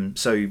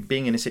 So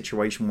being in a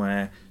situation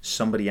where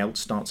somebody else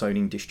starts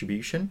owning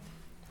distribution,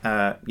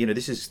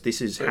 this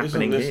is happening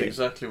isn't this here.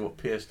 Exactly what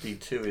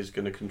PSD2 is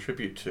going to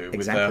contribute to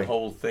with their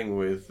whole thing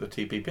with the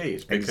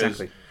TPPs?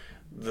 Because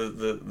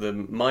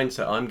the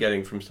mindset I'm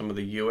getting from some of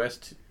the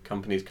US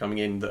companies coming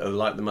in that are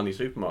like the Money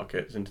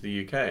Supermarkets into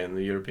the UK and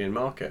the European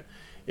market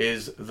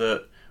is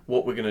that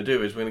what we're going to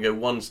do is we're going to go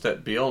one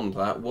step beyond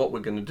that. What we're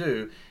going to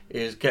do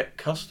is get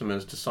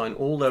customers to sign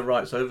all their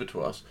rights over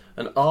to us,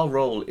 and our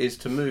role is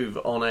to move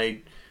on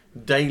a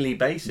daily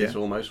basis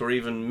almost, or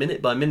even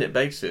minute by minute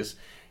basis,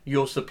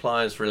 your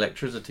suppliers for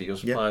electricity, your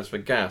suppliers for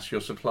gas,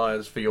 your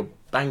suppliers for your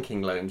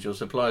banking loans, your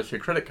suppliers for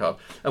your credit card.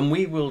 And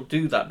we will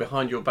do that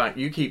behind your back.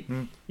 You keep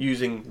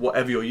using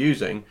whatever you're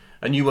using,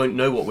 and you won't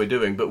know what we're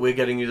doing, but we're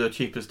getting you the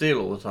cheapest deal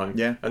all the time.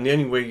 Yeah. And the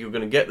only way you're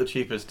going to get the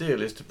cheapest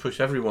deal is to push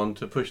everyone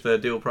to push their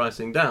deal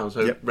pricing down,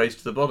 so race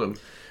to the bottom.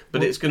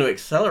 But it's going to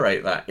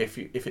accelerate that if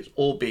it's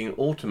all being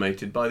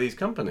automated by these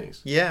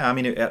companies. Yeah, I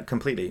mean,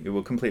 it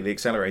will completely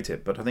accelerate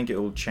it, but I think it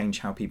will change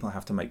how people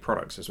have to make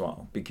products as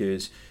well,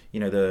 because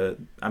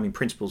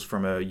principles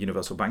from a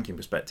universal banking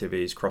perspective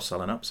is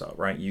cross-sell and upsell,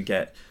 right? You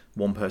get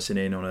one person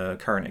in on a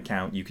current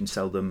account, you can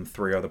sell them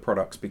 3 other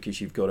products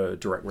because you've got a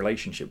direct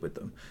relationship with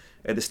them.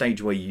 At the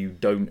stage where you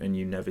don't and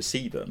you never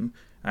see them,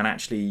 and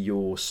actually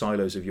your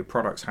silos of your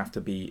products have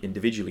to be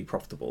individually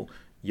profitable,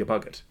 you're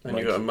buggered. And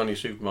you've got a Money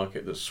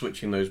Supermarket that's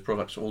switching those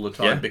products all the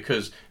time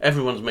because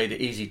everyone's made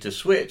it easy to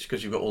switch,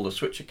 because you've got all the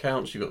switch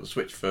accounts, you've got the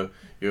switch for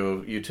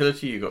your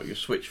utility, you've got your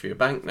switch for your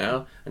bank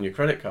now, and your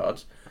credit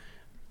cards.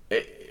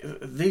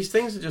 These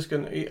things are just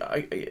going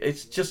to...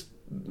 It's just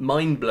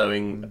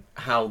mind-blowing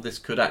how this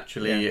could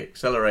actually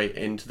accelerate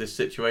into this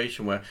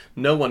situation where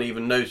no one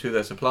even knows who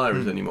their supplier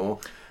is anymore,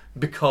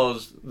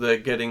 because they're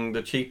getting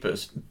the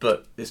cheapest,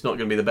 but it's not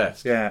going to be the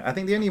best. Yeah, I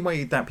think the only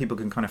way that people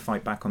can kind of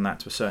fight back on that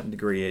to a certain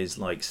degree is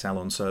like sell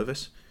on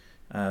service.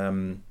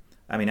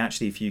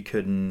 Actually, if you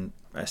couldn't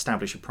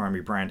establish a primary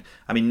brand,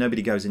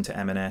 nobody goes into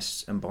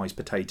M&S and buys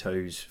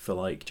potatoes for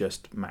like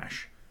just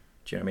mash.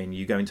 Do you know what I mean?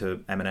 You go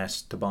into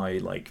M&S to buy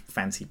like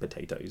fancy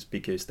potatoes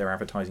because their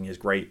advertising is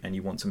great and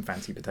you want some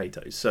fancy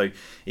potatoes. So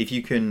if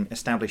you can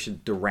establish a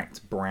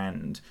direct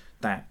brand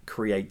that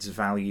creates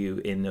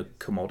value in a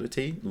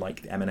commodity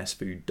like M&S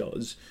Food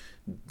does,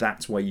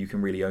 that's where you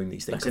can really own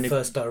these things. Like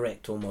first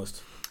direct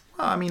almost.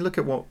 Well, look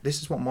at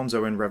this is what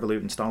Monzo and Revolut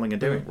and Starling are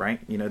doing, right?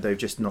 They've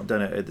just not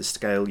done it at the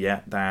scale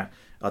yet that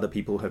other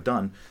people have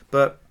done.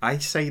 But I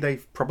say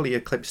they've probably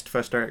eclipsed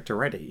First Direct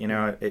already.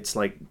 It's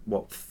like,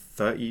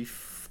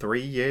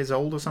 33 years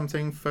old or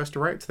something, First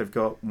Direct. They've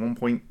got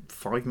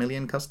 1.5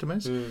 million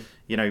customers.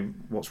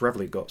 What's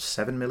Revolut got?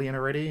 7 million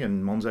already,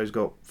 and Monzo's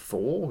got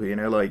 4.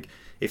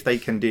 If they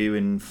can do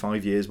in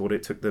 5 years what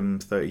it took them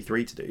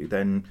 33 to do,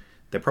 then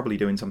they're probably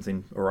doing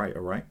something all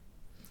right.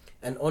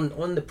 And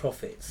on the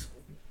profits,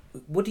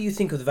 what do you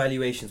think of the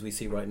valuations we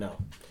see right now?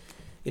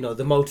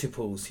 The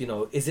multiples,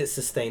 is it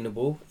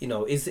sustainable?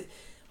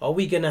 Are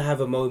we going to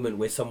have a moment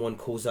where someone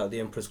calls out the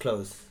emperor's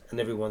clothes and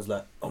everyone's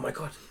like, oh my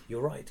God,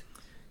 you're right?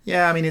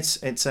 Yeah,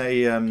 it's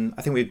a.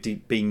 I think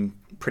we've been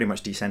pretty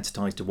much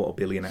desensitized to what a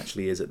billion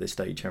actually is at this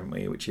stage, haven't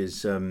we? Which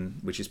is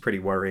pretty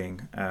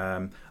worrying.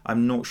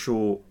 I'm not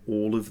sure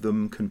all of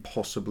them can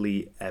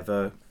possibly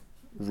ever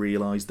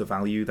realize the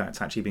value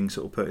that's actually being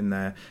sort of put in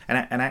there,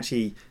 and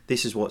actually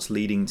this is what's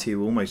leading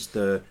to almost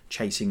the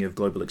chasing of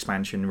global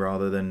expansion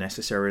rather than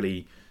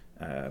necessarily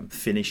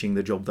finishing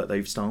the job that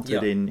they've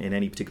started in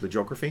any particular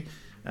geography.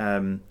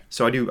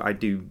 So I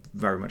do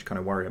very much kind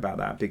of worry about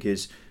that,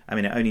 because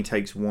it only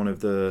takes one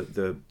of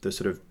the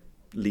sort of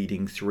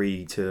leading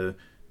 3 to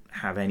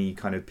have any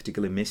kind of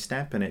particular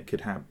misstep, and it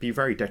could be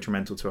very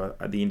detrimental to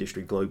the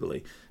industry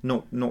globally.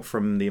 Not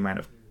from the amount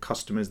of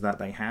customers that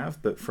they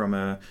have, but from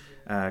a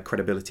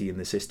credibility in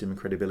the system and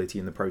credibility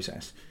in the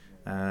process.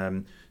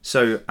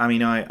 So, I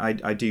mean,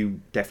 I do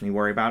definitely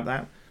worry about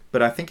that.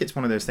 But I think it's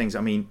one of those things.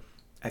 I mean,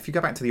 if you go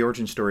back to the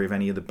origin story of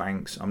any of the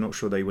banks, I'm not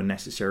sure they were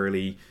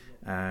necessarily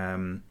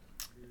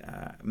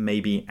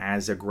maybe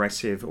as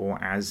aggressive or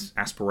as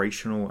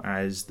aspirational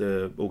as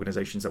the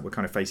organizations that we're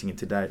kind of facing it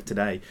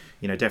today.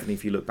 You know, definitely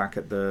if you look back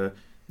at the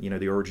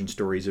origin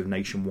stories of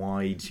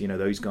Nationwide, you know,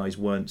 those guys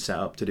weren't set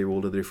up to do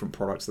all of the different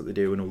products that they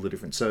do and all the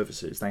different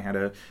services. They had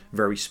a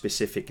very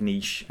specific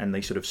niche, and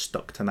they sort of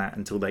stuck to that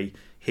until they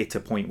hit a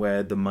point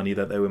where the money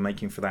that they were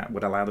making for that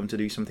would allow them to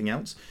do something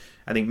else.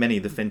 I think many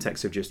of the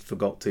fintechs have just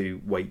forgot to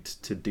wait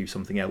to do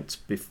something else,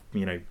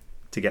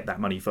 to get that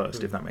money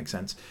first, if that makes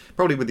sense.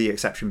 Probably with the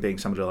exception being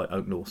somebody like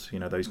Oak North. You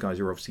know, those guys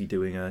are obviously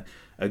doing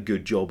a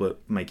good job at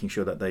making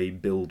sure that they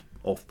build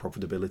off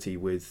profitability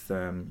with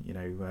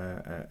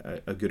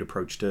a good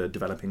approach to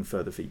developing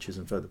further features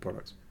and further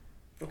products.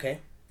 Okay,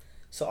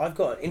 so I've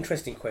got an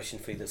interesting question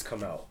for you that's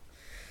come out.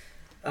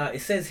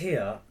 It says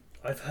here,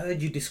 I've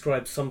heard you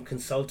describe some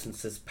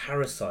consultants as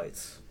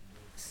parasites.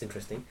 It's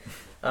interesting.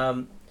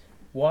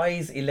 Why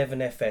is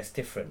 11FS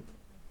different?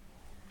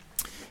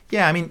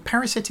 Yeah, I mean,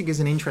 parasitic is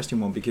an interesting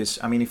one because,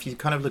 I mean, if you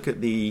kind of look at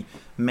if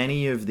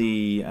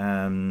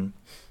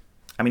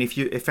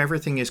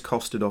everything is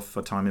costed off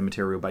a time and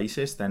material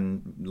basis,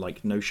 then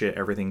like no shit,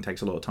 everything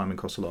takes a lot of time and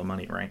costs a lot of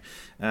money, right?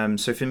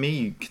 So for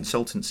me,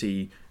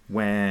 consultancy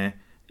where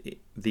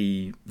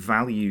the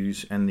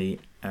values and the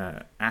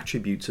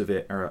attributes of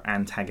it are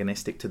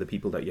antagonistic to the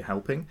people that you're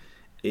helping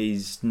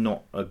is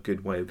not a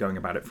good way of going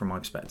about it from my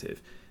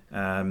perspective.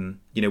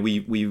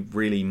 We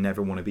really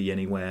never want to be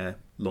anywhere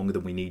longer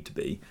than we need to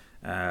be.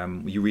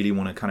 You really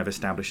want to kind of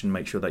establish and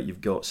make sure that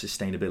you've got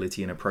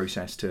sustainability in a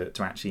process to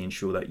actually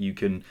ensure that you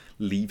can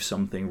leave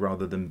something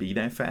rather than be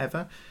there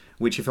forever.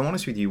 Which, if I'm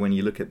honest with you, when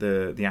you look at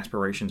the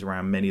aspirations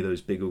around many of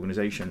those big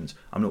organisations,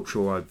 I'm not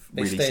sure I've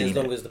really seen it. They stay as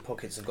long as the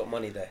pockets have got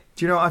money there.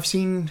 Do you know, I've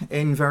seen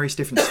in various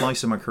different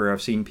slices of my career,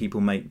 I've seen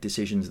people make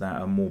decisions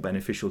that are more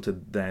beneficial to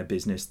their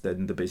business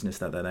than the business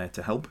that they're there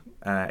to help.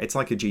 It's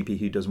like a GP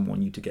who doesn't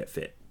want you to get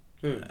fit.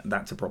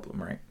 That's a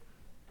problem, right?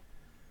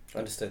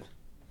 Understood.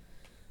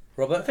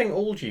 Robert? I think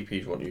all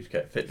GPs want you to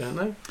get fit, don't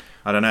they?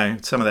 I don't know.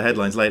 Some of the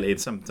headlines lately,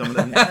 some of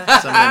them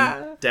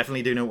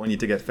definitely do not want you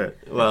to get fit.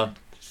 Well,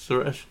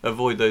 Suresh,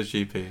 avoid those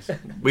GPs.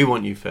 We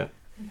want you fit.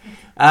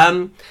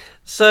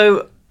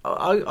 So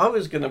I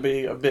was going to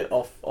be a bit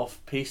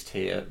off-piste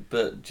here,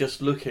 but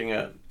just looking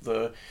at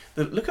look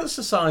at the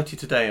society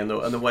today and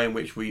the way in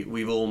which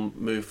we've all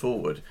moved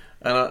forward.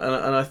 And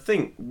I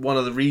think one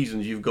of the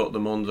reasons you've got the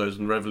Monzos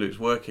and Revoluts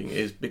working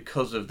is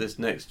because of this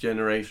next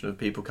generation of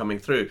people coming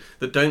through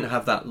that don't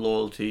have that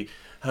loyalty,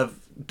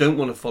 don't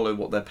want to follow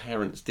what their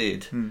parents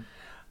did.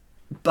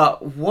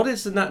 But what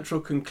is the natural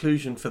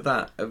conclusion for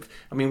that?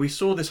 I mean, we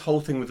saw this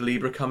whole thing with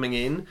Libra coming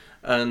in,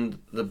 and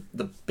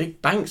the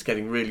big banks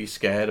getting really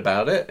scared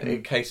about it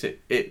in case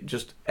it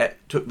just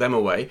took them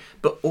away.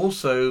 But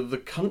also the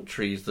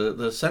countries,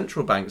 the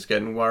central banks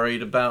getting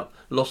worried about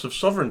loss of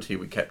sovereignty.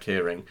 We kept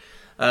hearing.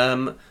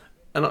 And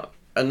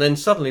then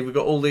suddenly we've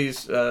got all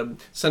these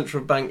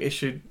central bank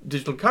issued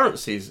digital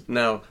currencies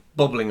now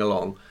bobbling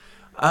along.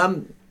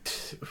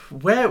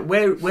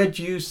 Where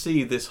do you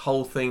see this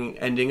whole thing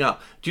ending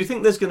up? Do you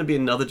think there's going to be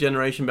another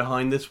generation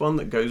behind this one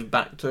that goes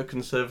back to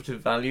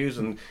conservative values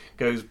and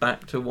goes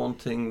back to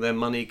wanting their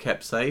money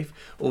kept safe?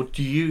 Or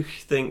do you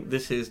think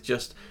this is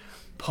just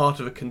part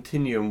of a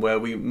continuum where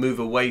we move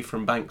away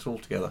from banks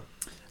altogether?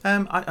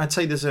 I'd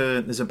say there's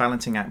a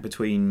balancing act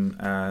between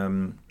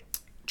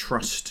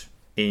trust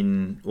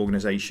in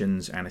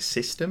organisations and a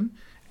system,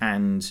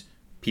 and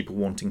people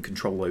wanting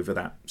control over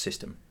that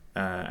system.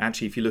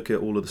 Actually, if you look at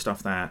all of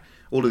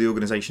the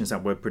organisations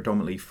that were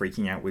predominantly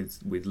freaking out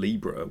with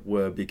Libra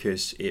were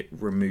because it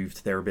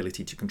removed their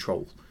ability to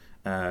control.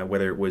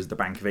 Whether it was the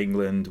Bank of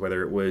England,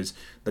 whether it was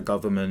the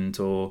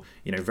government, or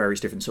various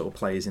different sort of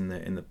players in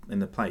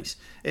the place.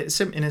 It's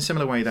in a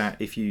similar way that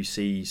if you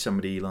see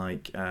somebody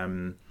like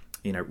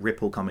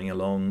Ripple coming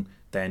along,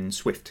 then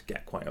Swift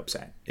get quite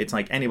upset. It's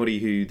like anybody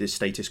who the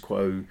status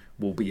quo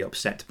will be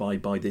upset by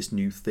this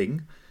new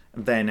thing,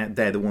 then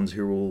they're the ones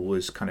who are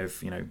always kind of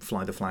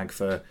fly the flag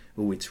for,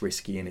 oh, it's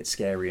risky and it's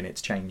scary and it's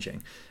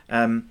changing.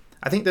 I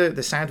think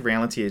the sad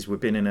reality is we've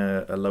been in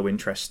a low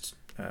interest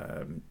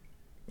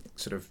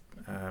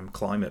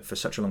climate for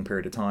such a long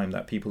period of time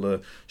that people are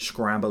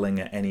scrambling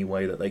at any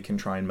way that they can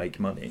try and make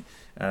money.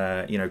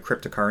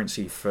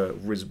 Cryptocurrency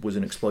was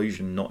an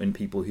explosion, not in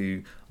people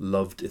who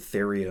loved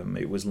Ethereum.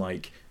 It was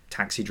like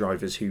taxi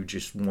drivers who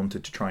just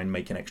wanted to try and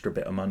make an extra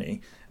bit of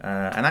money,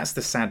 and that's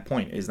the sad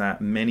point. Is that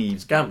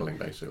it's gambling,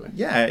 basically.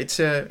 Yeah, it's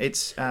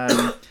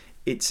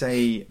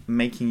a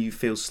making you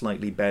feel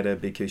slightly better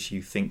because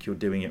you think you're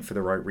doing it for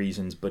the right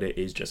reasons, but it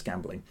is just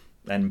gambling,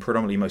 and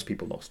predominantly most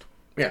people lost.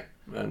 Yeah,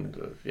 and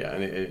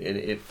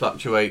it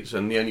fluctuates,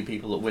 and the only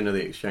people that win are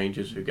the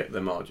exchanges who get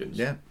their margins.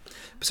 Yeah,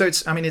 so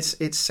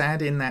it's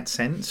sad in that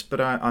sense,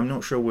 but I'm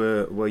not sure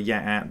we're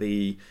yet at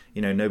the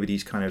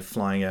nobody's kind of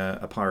flying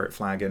a pirate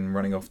flag and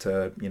running off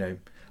to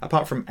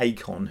apart from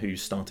Akon, who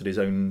started his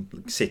own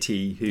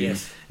city, who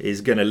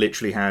is going to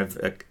literally have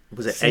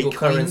single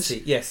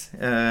currency? Yes,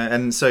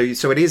 and so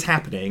it is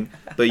happening,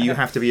 but you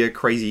have to be a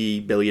crazy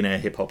billionaire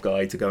hip hop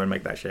guy to go and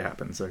make that shit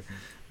happen.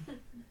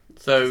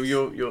 So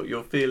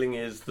your feeling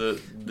is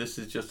that this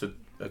is just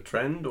a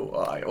trend,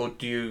 or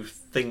do you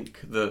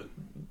think that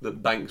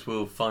banks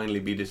will finally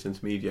be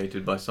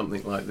disintermediated by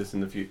something like this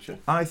in the future?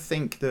 I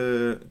think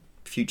the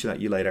future that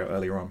you laid out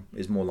earlier on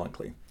is more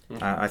likely.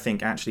 I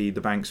think actually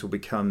the banks will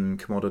become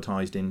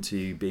commoditized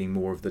into being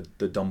more of the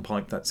dumb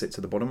pipe that sits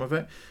at the bottom of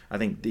it. I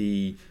think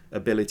the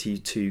ability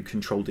to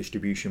control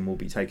distribution will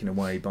be taken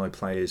away by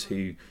players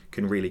who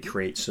can really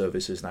create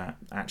services that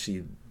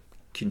actually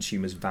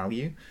consumers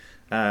value.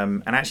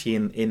 And actually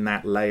in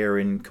that layer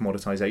in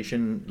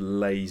commoditization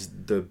lays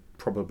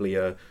probably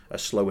a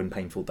slow and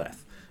painful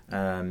death.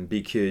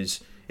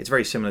 Because it's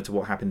very similar to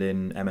what happened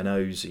in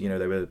MNOs.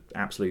 They were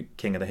absolute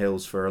king of the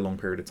hills for a long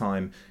period of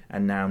time,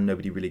 and now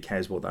nobody really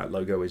cares what that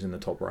logo is in the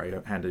top right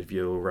hand of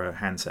your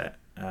handset.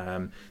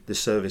 The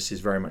service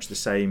is very much the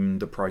same,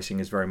 the pricing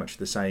is very much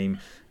the same,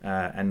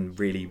 and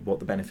really what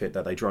the benefit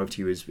that they drive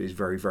to you is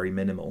very, very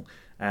minimal.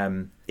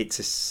 It's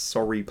a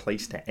sorry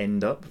place to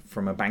end up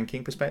from a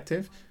banking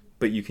perspective,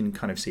 but you can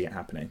kind of see it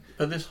happening.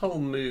 But this whole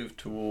move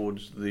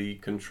towards the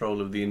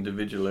control of the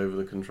individual over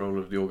the control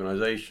of the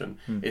organisation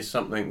is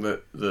something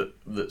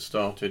that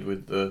started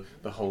with the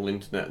whole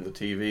internet and the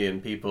TV,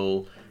 and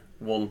people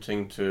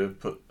wanting to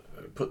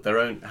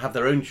have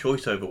their own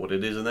choice over what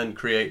it is and then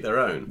create their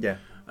own. Yeah.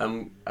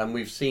 And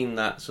we've seen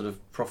that sort of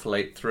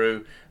profilate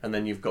through, and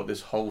then you've got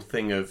this whole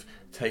thing of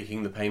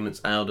taking the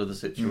payments out of the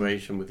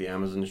situation with the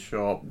Amazon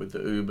shop, with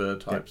the Uber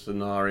type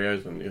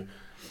scenarios, and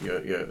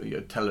your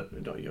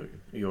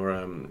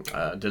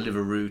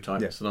Deliveroo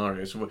type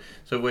scenario.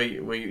 So where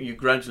you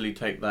gradually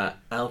take that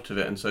out of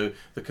it, and so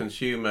the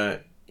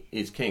consumer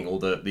is king, or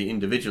the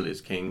individual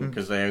is king,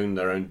 because they own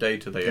their own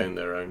data, they own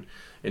their own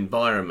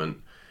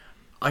environment.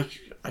 I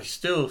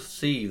still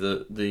see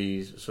that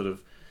these sort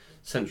of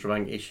central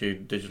bank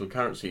issued digital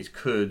currencies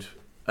could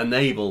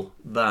enable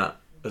that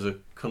as a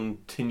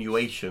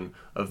continuation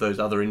of those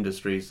other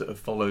industries that have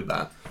followed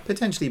that.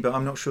 Potentially, but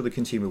I'm not sure the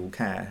consumer will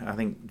care. I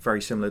think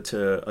very similar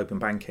to open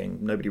banking,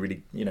 nobody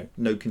really,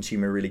 no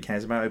consumer really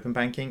cares about open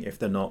banking if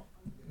they're not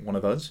one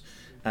of us.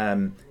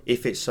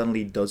 If it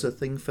suddenly does a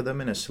thing for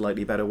them in a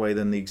slightly better way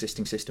than the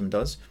existing system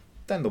does,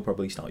 then they'll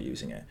probably start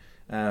using it.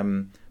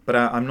 But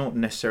I'm not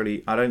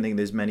necessarily, I don't think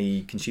there's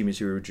many consumers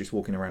who are just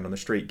walking around on the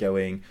street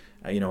going,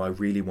 I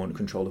really want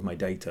control of my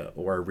data,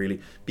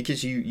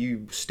 because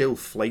you still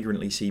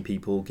flagrantly see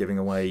people giving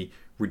away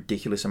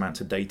ridiculous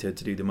amounts of data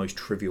to do the most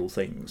trivial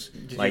things.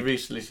 Did you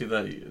recently see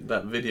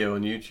that video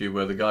on YouTube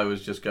where the guy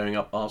was just going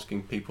up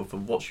asking people for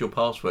what's your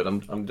password?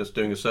 I'm just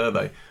doing a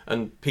survey,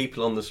 and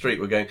people on the street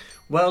were going,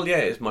 well, yeah,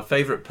 it's my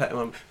favourite pet.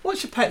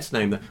 What's your pet's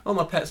name then? Oh,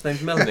 my pet's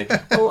name's Melanie.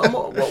 Oh, and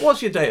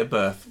what's your date of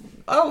birth?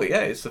 Oh, yeah,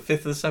 it's the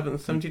 5th of the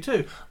 7th,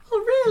 72. Oh,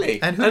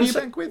 really? And who are you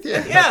bank with?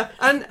 Yeah. Yeah,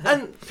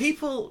 and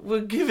people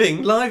were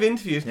giving live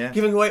interviews,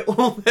 giving away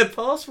all their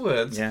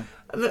passwords. Yeah.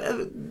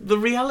 The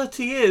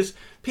reality is,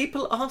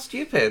 people are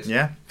stupid.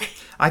 Yeah,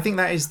 I think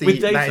that is the with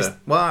data.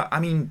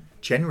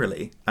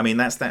 Generally,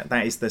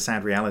 that is the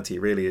sad reality.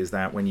 Really, is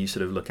that when you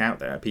sort of look out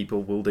there,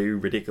 people will do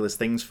ridiculous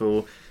things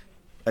for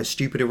as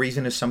stupid a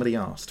reason as somebody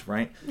asked,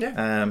 right?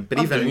 Yeah. But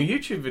I'm even doing a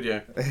YouTube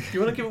video. Do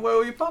you want to give away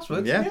all your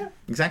passwords? Yeah,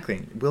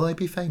 exactly. Will I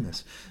be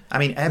famous?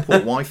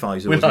 Airport Wi-Fi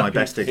is always my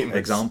best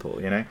example.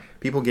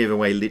 People give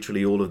away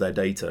literally all of their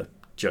data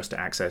just to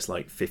access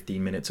like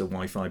 15 minutes of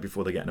Wi-Fi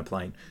before they get in a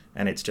plane,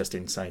 and it's just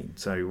insane.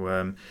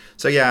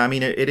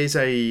 It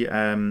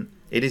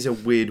is a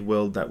weird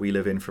world that we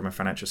live in from a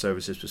financial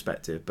services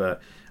perspective.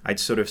 But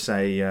I'd sort of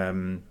say,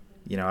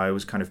 I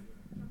always kind of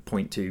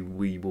point to,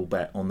 we will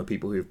bet on the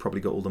people who have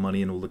probably got all the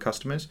money and all the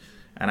customers,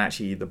 and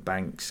actually the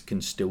banks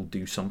can still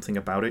do something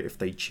about it if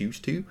they choose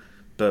to,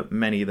 but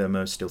many of them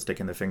are still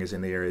sticking their fingers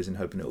in the ears and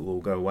hoping it will all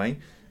go away,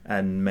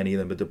 and many of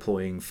them are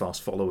deploying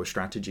fast follower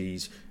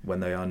strategies when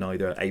they are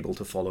neither able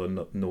to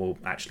follow nor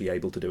actually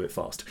able to do it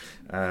fast,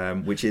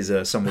 which is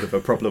somewhat of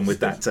a problem with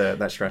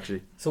that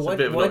strategy. So why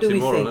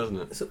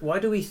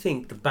do we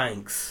think the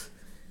banks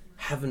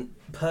haven't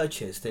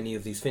purchased any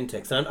of these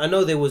fintechs? And I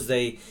know there was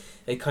a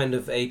kind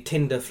of a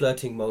Tinder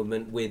flirting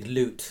moment with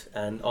Loot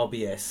and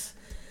RBS.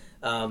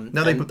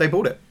 They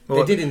bought it.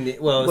 They did in they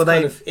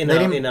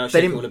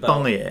didn't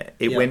buy it.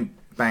 It went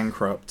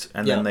bankrupt,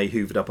 and then they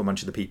hoovered up a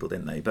bunch of the people,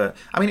 didn't they? But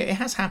it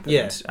has happened.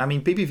 Yeah.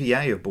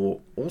 BBVA have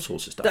bought all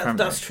sorts of stuff.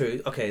 That's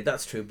true. Okay,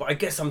 that's true. But I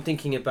guess I'm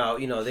thinking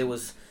about,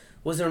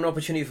 was there an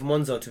opportunity for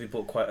Monzo to be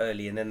bought quite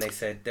early, and then they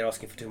said they're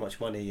asking for too much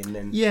money, and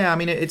then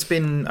it's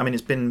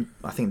been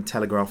I think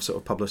Telegraph sort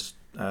of published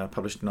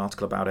an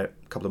article about it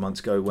a couple of months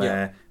ago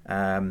where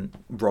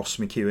Ross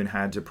McEwen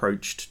had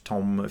approached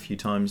Tom a few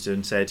times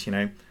and said,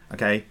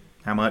 okay,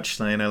 How much?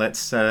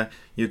 Let's.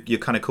 You're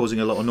kind of causing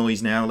a lot of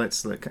noise now.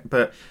 Let's look.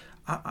 But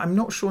I'm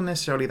not sure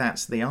necessarily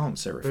that's the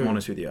answer. If I'm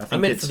honest with you, I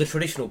meant for the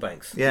traditional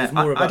banks. Yeah,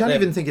 I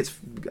don't think it's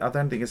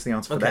the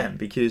answer for them,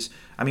 because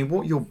I mean,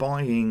 what you're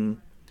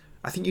buying,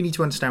 I think you need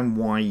to understand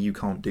why you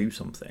can't do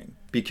something.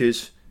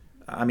 Because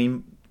I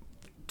mean,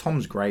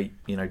 Tom's great.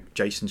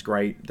 Jason's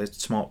great. They're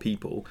smart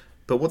people.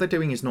 But what they're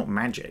doing is not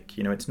magic.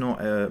 It's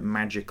not a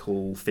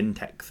magical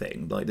fintech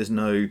thing. Like, there's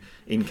no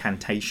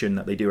incantation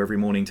that they do every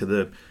morning to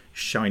the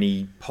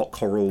shiny hot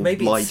coral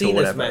light or whatever. Maybe it's seen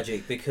as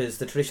magic because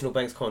the traditional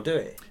banks can't do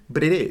it.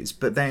 But it is.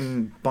 But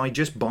then by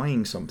just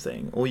buying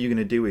something, all you're going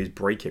to do is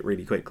break it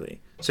really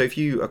quickly. So if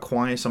you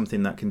acquire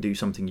something that can do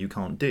something you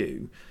can't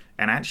do,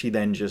 and actually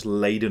then just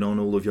laid it on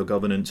all of your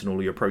governance and all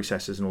of your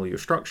processes and all of your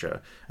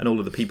structure and all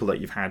of the people that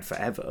you've had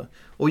forever,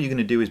 all you're going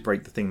to do is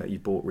break the thing that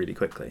you've bought really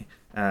quickly.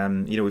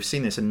 We've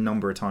seen this a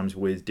number of times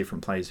with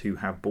different players who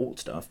have bought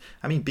stuff.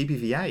 I mean,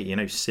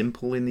 BBVA,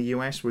 Simple in the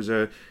US was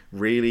a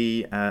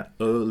really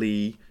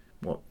early,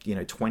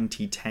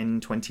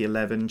 2010,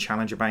 2011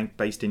 challenger bank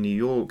based in New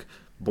York,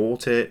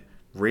 bought it.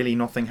 Really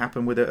nothing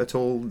happened with it at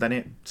all. Then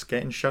it's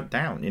getting shut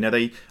down.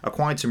 They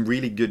acquired some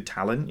really good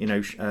talent.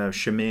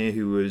 Shamir,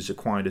 who was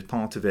acquired as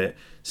part of it,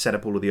 set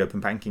up all of the open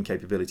banking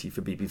capability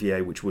for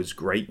BBVA, which was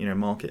great,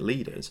 market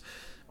leaders.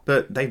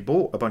 But they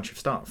bought a bunch of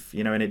stuff,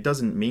 and it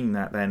doesn't mean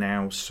that they're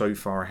now so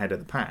far ahead of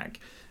the pack.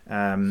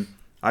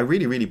 I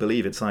really, really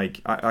believe it's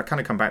like, I kind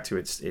of come back to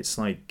it's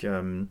like,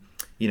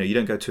 you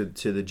don't go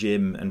to the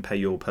gym and pay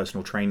your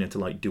personal trainer to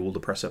like do all the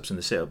press-ups and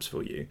the sit-ups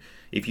for you.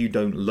 If you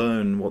don't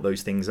learn what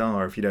those things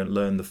are, if you don't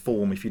learn the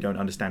form, if you don't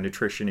understand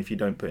nutrition, if you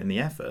don't put in the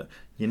effort,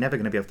 you're never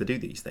going to be able to do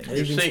these things. I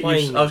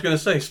was going to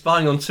say,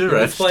 spying on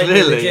Suresh,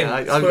 clearly.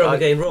 That's where I'm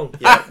getting wrong.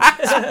 Yeah,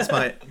 it's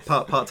my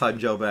part-time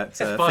job at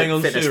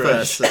Fitness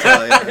First as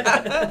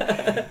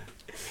well.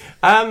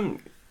 Yeah.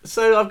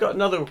 So I've got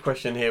another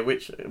question here,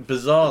 which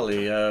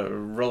bizarrely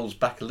rolls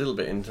back a little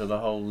bit into the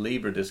whole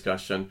Libra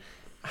discussion.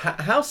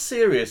 How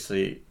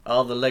seriously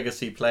are the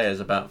legacy players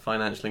about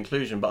financial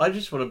inclusion? But I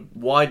just want to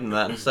widen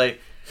that and say,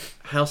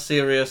 how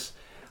serious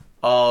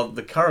are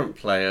the current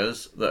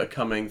players that are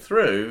coming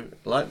through,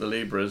 like the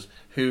Libras,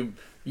 who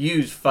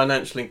use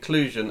financial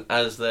inclusion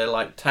as their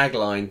like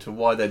tagline to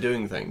why they're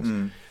doing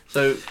things?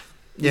 So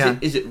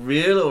is it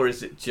real or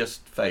is it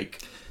just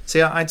fake?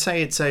 See, I'd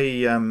say it's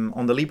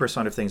on the Libra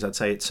side of things, I'd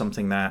say it's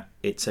something that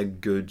it's a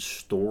good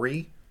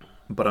story,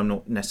 but I'm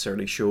not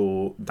necessarily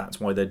sure that's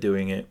why they're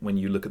doing it when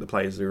you look at the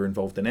players that are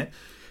involved in it.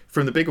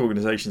 From the big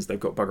organisations, they've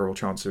got bugger all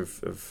chance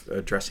of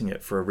addressing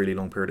it for a really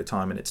long period of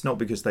time, and it's not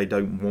because they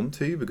don't want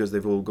to, because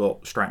they've all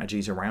got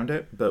strategies around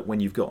it, but when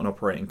you've got an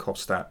operating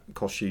cost that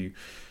costs you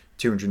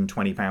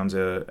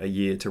 £220 a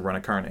year to run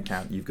a current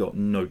account, you've got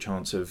no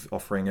chance of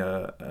offering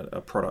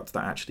a product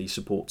that actually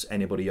supports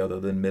anybody other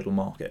than middle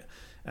market.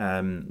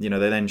 They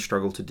then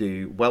struggle to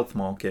do wealth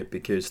market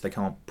because they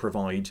can't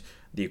provide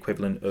the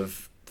equivalent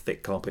of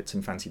thick carpets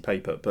and fancy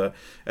paper. But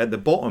at the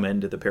bottom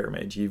end of the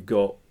pyramid, you've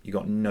got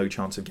no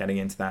chance of getting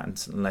into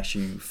that unless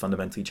you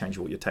fundamentally change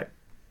what your tech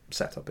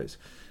setup is.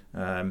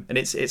 And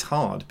it's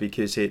hard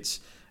because it's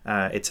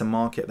a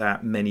market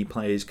that many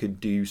players could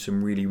do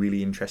some really,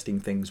 really interesting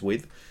things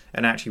with.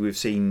 And actually, we've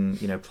seen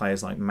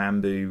players like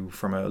Mambu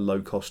from a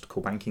low-cost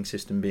core banking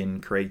system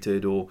being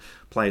created, or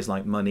players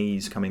like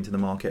Monese coming to the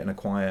market and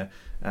acquire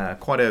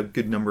quite a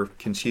good number of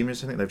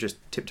consumers. I think they've just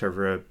tipped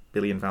over $1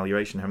 billion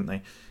valuation, haven't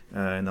they,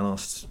 in the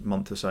last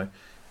month or so?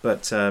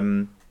 But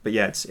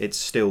yeah, it's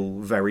still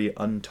very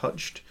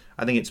untouched.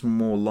 I think it's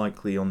more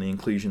likely on the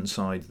inclusion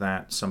side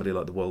that somebody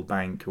like the World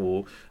Bank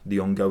or the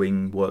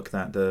ongoing work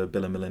that the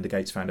Bill and Melinda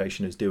Gates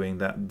Foundation is doing,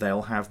 that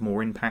they'll have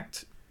more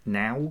impact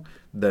now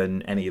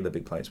than any of the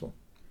big players will.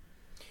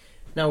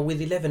 Now, with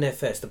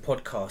 11FS, the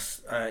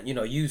podcast,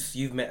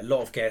 you've met a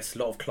lot of guests, a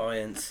lot of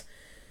clients.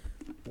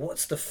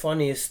 What's the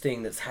funniest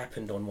thing that's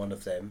happened on one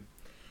of them?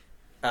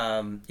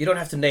 You don't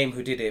have to name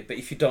who did it, but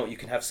if you don't, you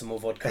can have some more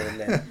vodka in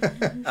there.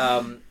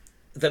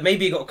 That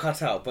maybe it got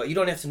cut out, but you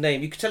don't have to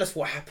name. You can tell us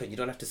what happened. You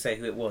don't have to say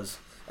who it was,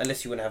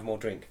 unless you want to have more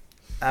drink.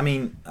 I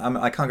mean,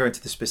 I can't go into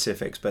the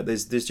specifics, but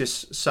there's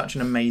just such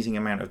an amazing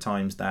amount of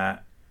times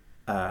that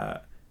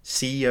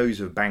CEOs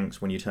of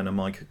banks, when you turn a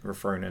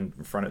microphone in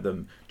front of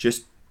them,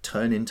 just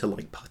turn into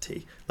like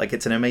putty. Like,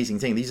 it's an amazing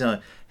thing. These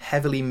are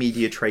heavily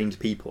media trained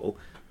people,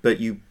 but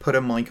you put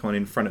a mic on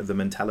in front of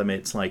them and tell them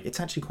it's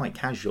actually quite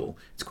casual.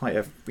 It's quite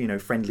a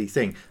friendly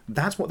thing.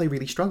 That's what they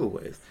really struggle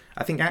with.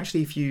 I think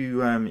actually if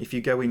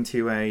you go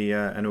into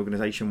an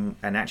organisation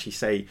and actually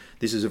say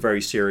this is a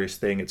very serious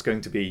thing, it's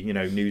going to be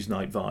news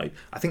night vibe,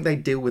 I think they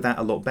deal with that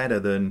a lot better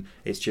than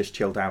it's just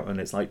chilled out and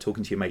it's like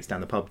talking to your mates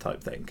down the pub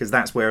type thing, because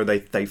that's where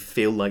they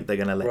feel like they're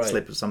going to let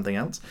slip of something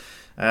else.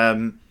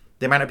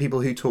 The amount of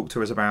people who talk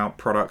to us about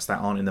products that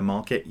aren't in the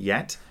market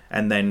yet,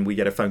 and then we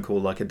get a phone call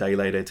like a day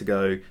later to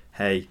go,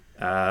 hey,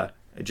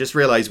 I just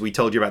realised we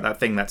told you about that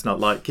thing that's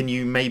not like. Can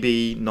you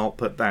maybe not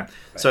put that?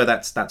 Right. So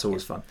that's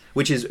always fun.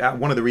 Which is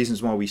one of the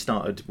reasons why we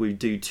started. We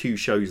do 2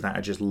 shows that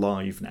are just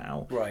live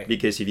now. Right.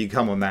 Because if you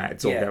come on that,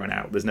 it's all going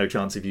out. There's no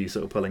chance of you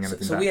sort of pulling anything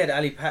back. So we had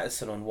Ali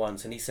Patterson on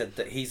once, and he said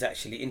that he's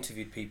actually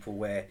interviewed people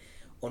where,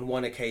 on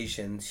one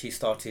occasion, she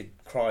started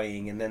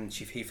crying, and then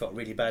he felt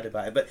really bad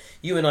about it. But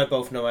you and I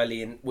both know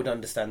Ali and would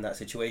understand that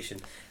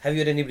situation. Have you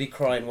had anybody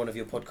cry in one of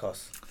your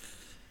podcasts?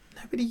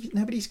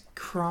 Nobody's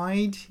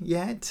cried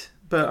yet.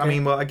 But okay. I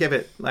mean, well, I give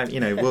it like, you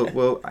know,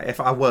 we'll if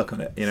I work on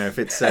it, you know, if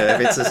it's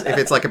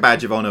like a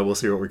badge of honor, we'll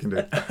see what we can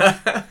do.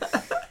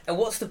 And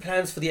what's the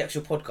plans for the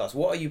actual podcast?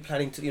 What are you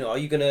planning to, you know, are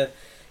you gonna,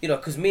 you know,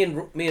 because me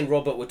and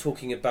Robert were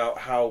talking about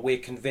how we're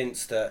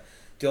convinced that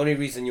the only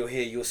reason you're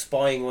here, you're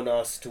spying on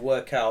us to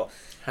work out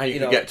how you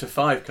can get to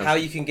 5 how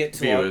you can get to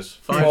viewers,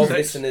 our 12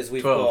 listeners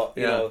we've 12, got,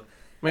 you know.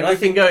 I mean,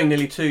 we've been going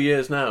nearly 2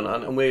 years now,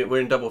 and we're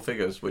in double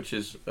figures, which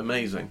is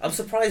amazing. I'm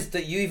surprised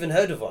that you even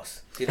heard of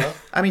us, you know?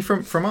 I mean,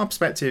 from our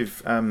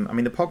perspective, I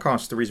mean, the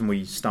podcast, the reason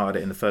we started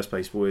it in the first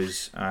place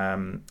was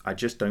I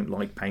just don't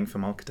like paying for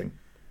marketing.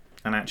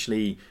 And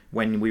actually,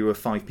 when we were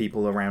 5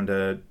 people around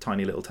a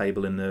tiny little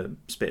table in the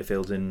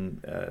Spitalfields in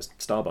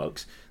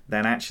Starbucks,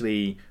 then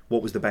actually,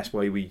 what was the best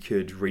way we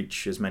could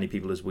reach as many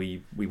people as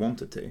we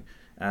wanted to?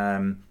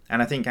 And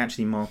I think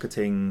actually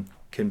marketing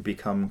can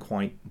become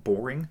quite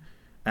boring.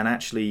 And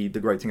actually, the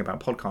great thing about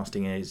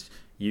podcasting is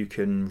you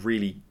can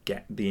really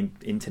get the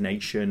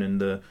intonation and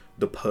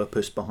the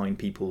purpose behind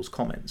people's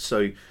comments.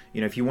 So,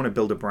 you know, if you want to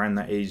build a brand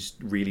that is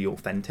really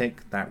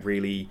authentic, that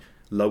really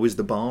lowers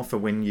the bar for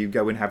when you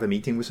go and have a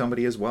meeting with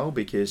somebody as well,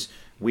 because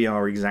we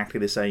are exactly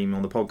the same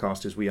on the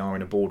podcast as we are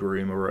in a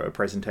boardroom or a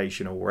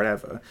presentation or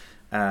whatever.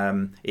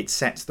 It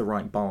sets the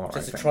right bar.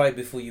 Just a try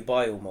before you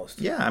buy, almost.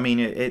 Yeah, I mean,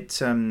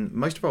 it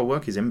most of our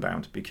work is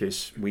inbound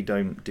because we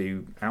don't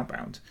do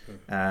outbound.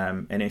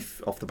 And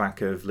if off the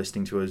back of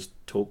listening to us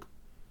talk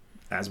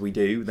as we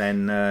do,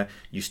 then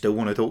you still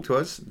want to talk to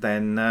us,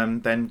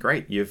 then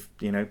great, you've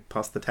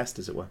passed the test,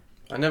 as it were.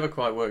 I never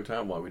quite worked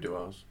out why we do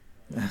ours.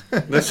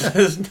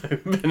 There's no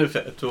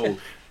benefit at all,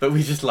 but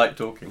we just like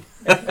talking.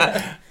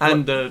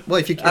 And well,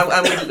 if you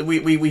and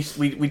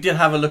we did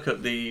have a look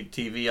at the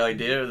TV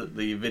idea,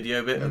 the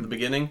video bit at the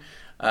beginning,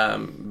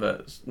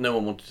 but no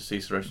one wanted to see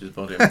Suresh's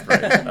body, I'm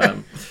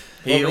afraid.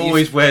 He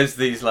always wears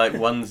these like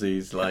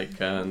onesies,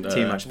 and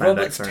too much.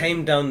 Robert's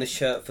tamed down the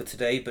shirt for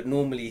today, but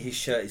normally his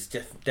shirt is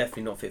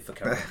definitely not fit for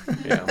camera.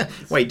 Yeah.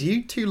 Wait, do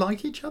you two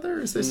like each other?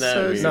 Is this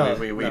no?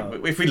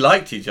 If we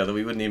liked each other,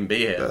 we wouldn't even be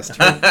here. That's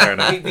true. Fair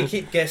enough. We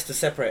keep guests to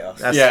separate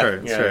us. That's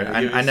true. True.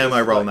 I know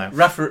my role now.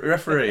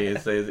 Referee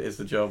is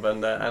the job,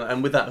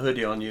 and with that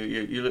hoodie on,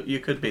 you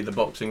could be the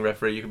boxing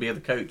referee. You could be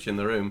the coach in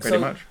the room. Pretty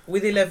much.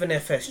 With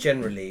 11FS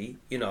generally,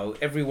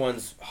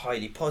 everyone's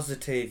highly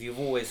positive. You've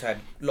always had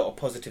a lot of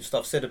positive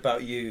stuff said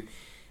about you,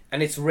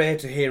 and it's rare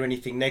to hear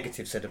anything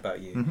negative said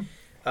about you.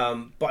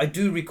 Mm-hmm. But I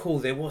do recall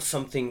there was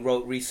something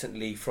wrote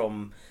recently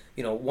from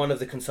one of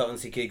the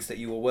consultancy gigs that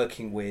you were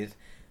working with,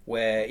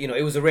 where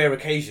it was a rare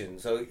occasion.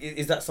 So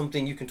is that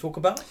something you can talk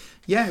about?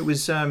 Yeah, it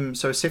was so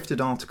a Sifted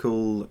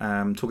article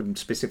talking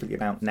specifically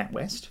about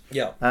NetWest.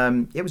 Yeah.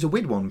 It was a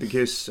weird one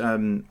because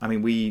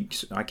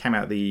I came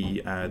out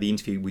the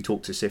interview, we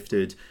talked to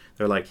Sifted.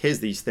 They're like, here's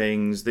these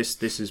things,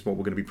 this is what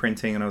we're going to be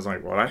printing, and I was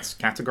like, well, that's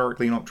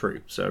categorically not true,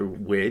 so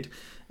weird.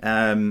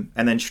 And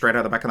then straight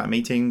out the back of that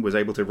meeting was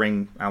able to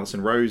ring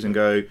Alison Rose and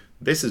go,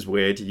 this is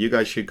weird, you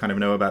guys should kind of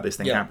know about this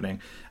thing happening.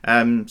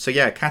 So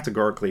yeah,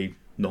 categorically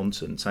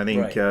nonsense. I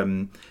think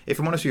if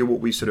I'm honest with you,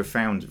 what we sort of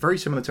found very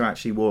similar to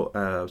actually what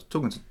I was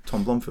talking to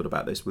Tom Blomfield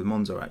about this with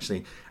Monzo.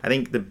 Actually, I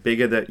think the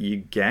bigger that you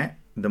get,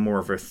 the more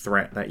of a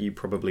threat that you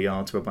probably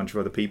are to a bunch of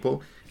other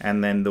people,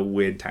 and then the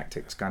weird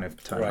tactics kind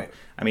of turn up.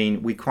 I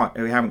mean, we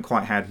haven't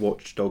quite had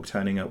Watchdog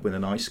turning up with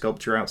an ice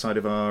sculpture outside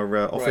of our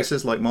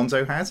offices like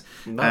Monzo has,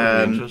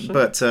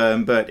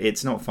 but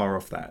it's not far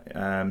off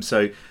that.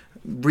 So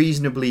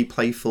reasonably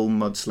playful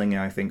mudslinging,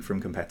 I think, from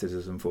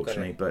competitors,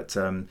 unfortunately. But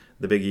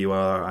the bigger you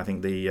are, I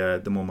think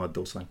the more mud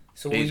they'll sling.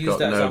 So we'll He's use got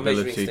that no as our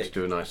ability to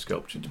do a nice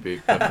sculpture, to be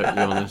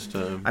perfectly honest.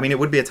 I mean, it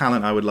would be a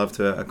talent I would love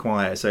to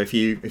acquire. So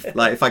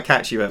if I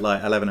catch you at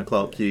like 11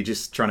 o'clock, you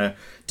just trying to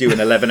do an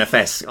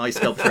 11FS ice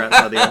sculpture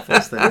outside the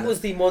office. Then what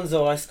was the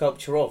Monzo ice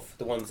sculpture of?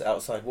 The ones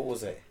outside. What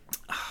was it?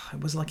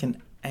 It was like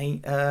an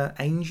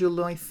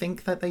angel, I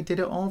think, that they did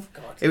it of.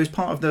 God. It was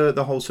part of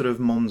the whole sort of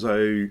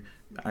Monzo.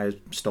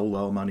 Stole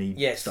our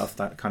money stuff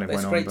that kind of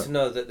went on. It's great to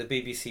know that the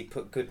BBC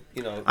put good,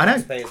 I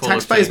know,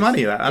 taxpayers'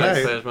 money. That I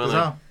know,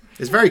 bizarre.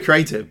 It's very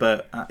creative,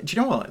 but do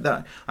you know what?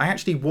 I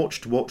actually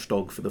watched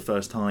Watchdog for the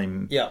first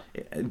time,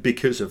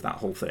 because of that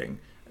whole thing.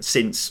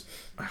 Since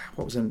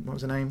what was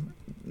her name?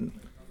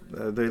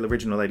 The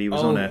original lady who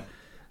was on it.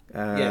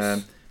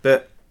 Yes.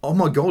 But oh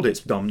my god,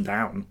 it's dumbed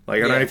down. Like,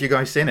 I don't know if you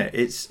guys seen it.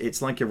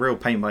 It's like a real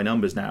paint by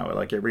numbers now.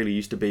 Like, it really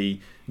used to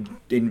be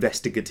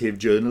investigative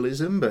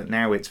journalism, but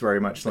now it's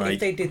very much like... If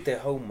they did their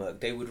homework,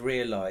 they would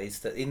realise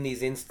that in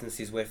these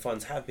instances where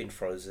funds have been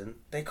frozen,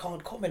 they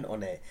can't comment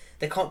on it.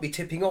 They can't be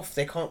tipping off.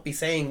 They can't be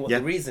saying what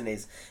the reason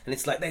is. And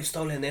it's like, they've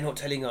stolen, they're not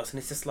telling us. And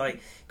it's just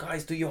like,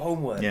 guys, do your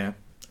homework. Yeah.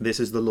 This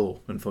is the law,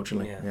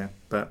 unfortunately. Yeah.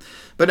 But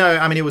no,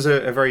 I mean, it was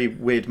a very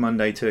weird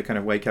Monday to kind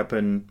of wake up,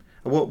 and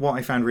what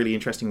I found really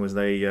interesting was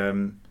they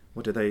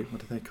what did they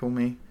call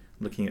me?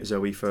 Looking at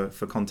Zoe for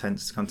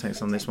context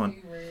on this one.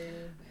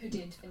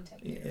 Hooded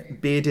fintech guru.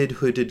 Bearded,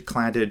 hooded,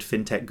 cladded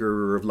fintech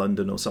guru of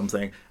London or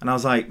something. And I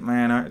was like,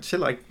 man,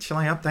 shall I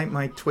update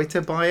my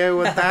Twitter bio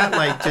with that?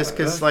 Like, just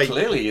because, like,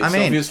 clearly, it's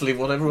obviously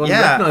what everyone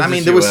recognizes. Yeah, I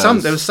mean,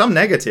 there was some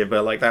negative,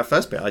 but like that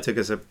first bit, I took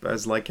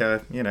as like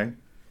a, you know.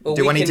 Well,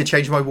 do I need to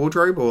change my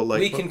wardrobe or like?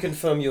 We can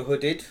confirm you're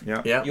hooded.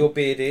 Yeah. You're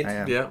bearded.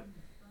 Yeah.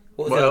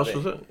 What else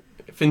was it?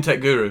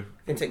 Fintech guru.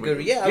 Fintech guru.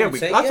 Yeah, I would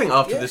say. I think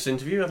after this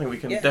interview, I think we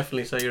can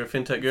definitely say you're a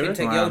fintech guru.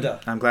 Fintech Yoda.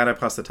 I'm glad I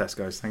passed the test,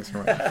 guys. Thanks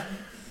very much.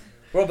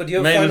 Robert, do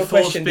you have a final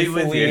question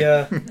before we?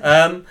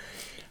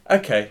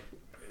 Okay.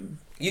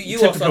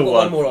 You ask. I've got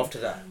one more after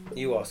that.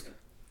 You ask.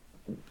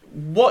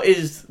 What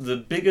is the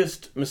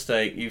biggest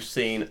mistake you've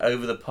seen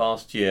over the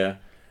past year,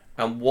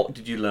 and what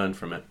did you learn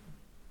from it?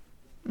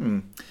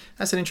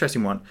 That's an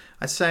interesting one.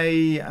 I'd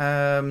say, do you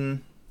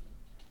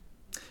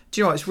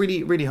know what? It's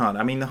really, really hard.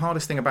 I mean, the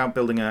hardest thing about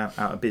building out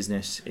a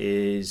business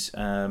is,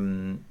 I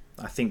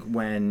think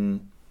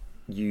when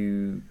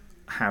you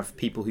have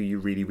people who you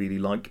really, really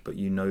like, but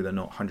you know they're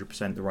not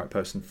 100% the right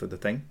person for the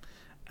thing.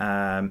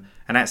 And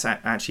that's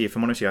actually, if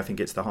I'm honest with you, I think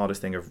it's the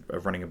hardest thing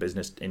of running a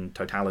business in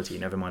totality,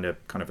 never mind a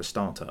kind of a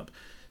startup.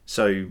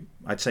 So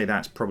I'd say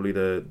that's probably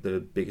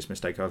the biggest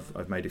mistake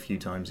I've made a few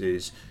times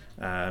is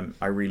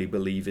I really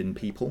believe in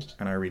people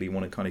and I really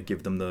want to kind of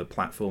give them the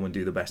platform and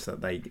do the best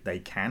that they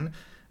can.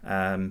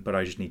 But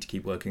I just need to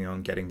keep working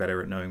on getting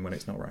better at knowing when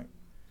it's not right.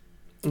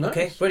 Nice.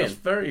 Okay,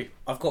 brilliant.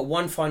 I've got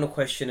one final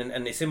question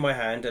and it's in my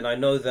hand and I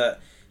know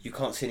that you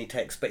can't see any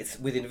text, but it's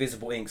with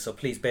invisible ink, so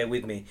please bear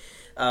with me.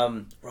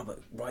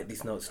 Robert, write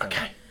these notes down.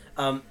 Okay.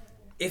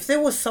 If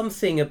there was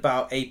something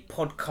about a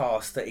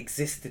podcast that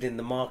existed in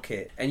the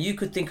market and you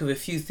could think of a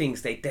few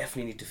things they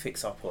definitely need to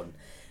fix up on,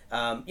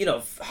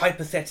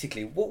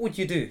 hypothetically, what would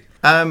you do?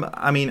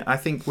 I mean, I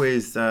think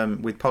with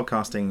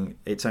podcasting,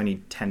 it's only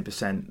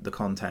 10% the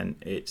content,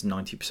 it's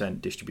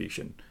 90%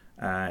 distribution.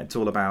 It's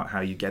all about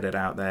how you get it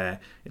out there.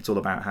 It's all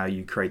about how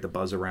you create the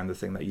buzz around the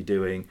thing that you're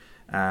doing.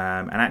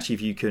 And actually,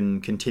 if you can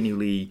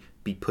continually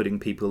be putting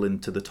people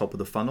into the top of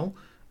the funnel,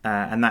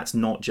 and that's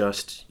not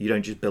just, you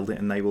don't just build it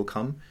and they will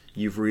come.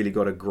 You've really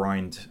got to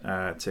grind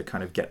to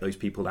kind of get those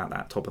people at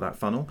that top of that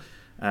funnel.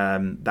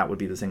 That would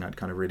be the thing I'd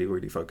kind of really,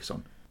 really focus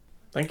on.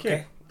 Thank you.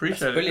 Okay.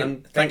 Appreciate it.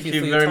 And thank you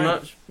you very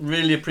much.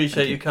 Really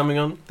appreciate you coming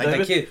on,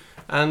 David. Thank you.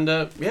 And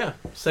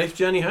safe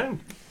journey home.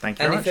 Thank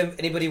you very much. If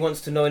anybody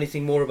wants to know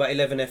anything more about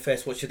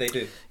 11FS, what should they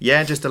do?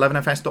 Yeah, just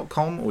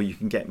 11fs.com, or you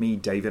can get me,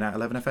 David, at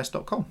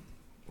 11fs.com.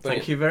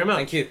 Thank you very much.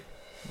 Thank you.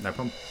 No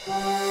problem.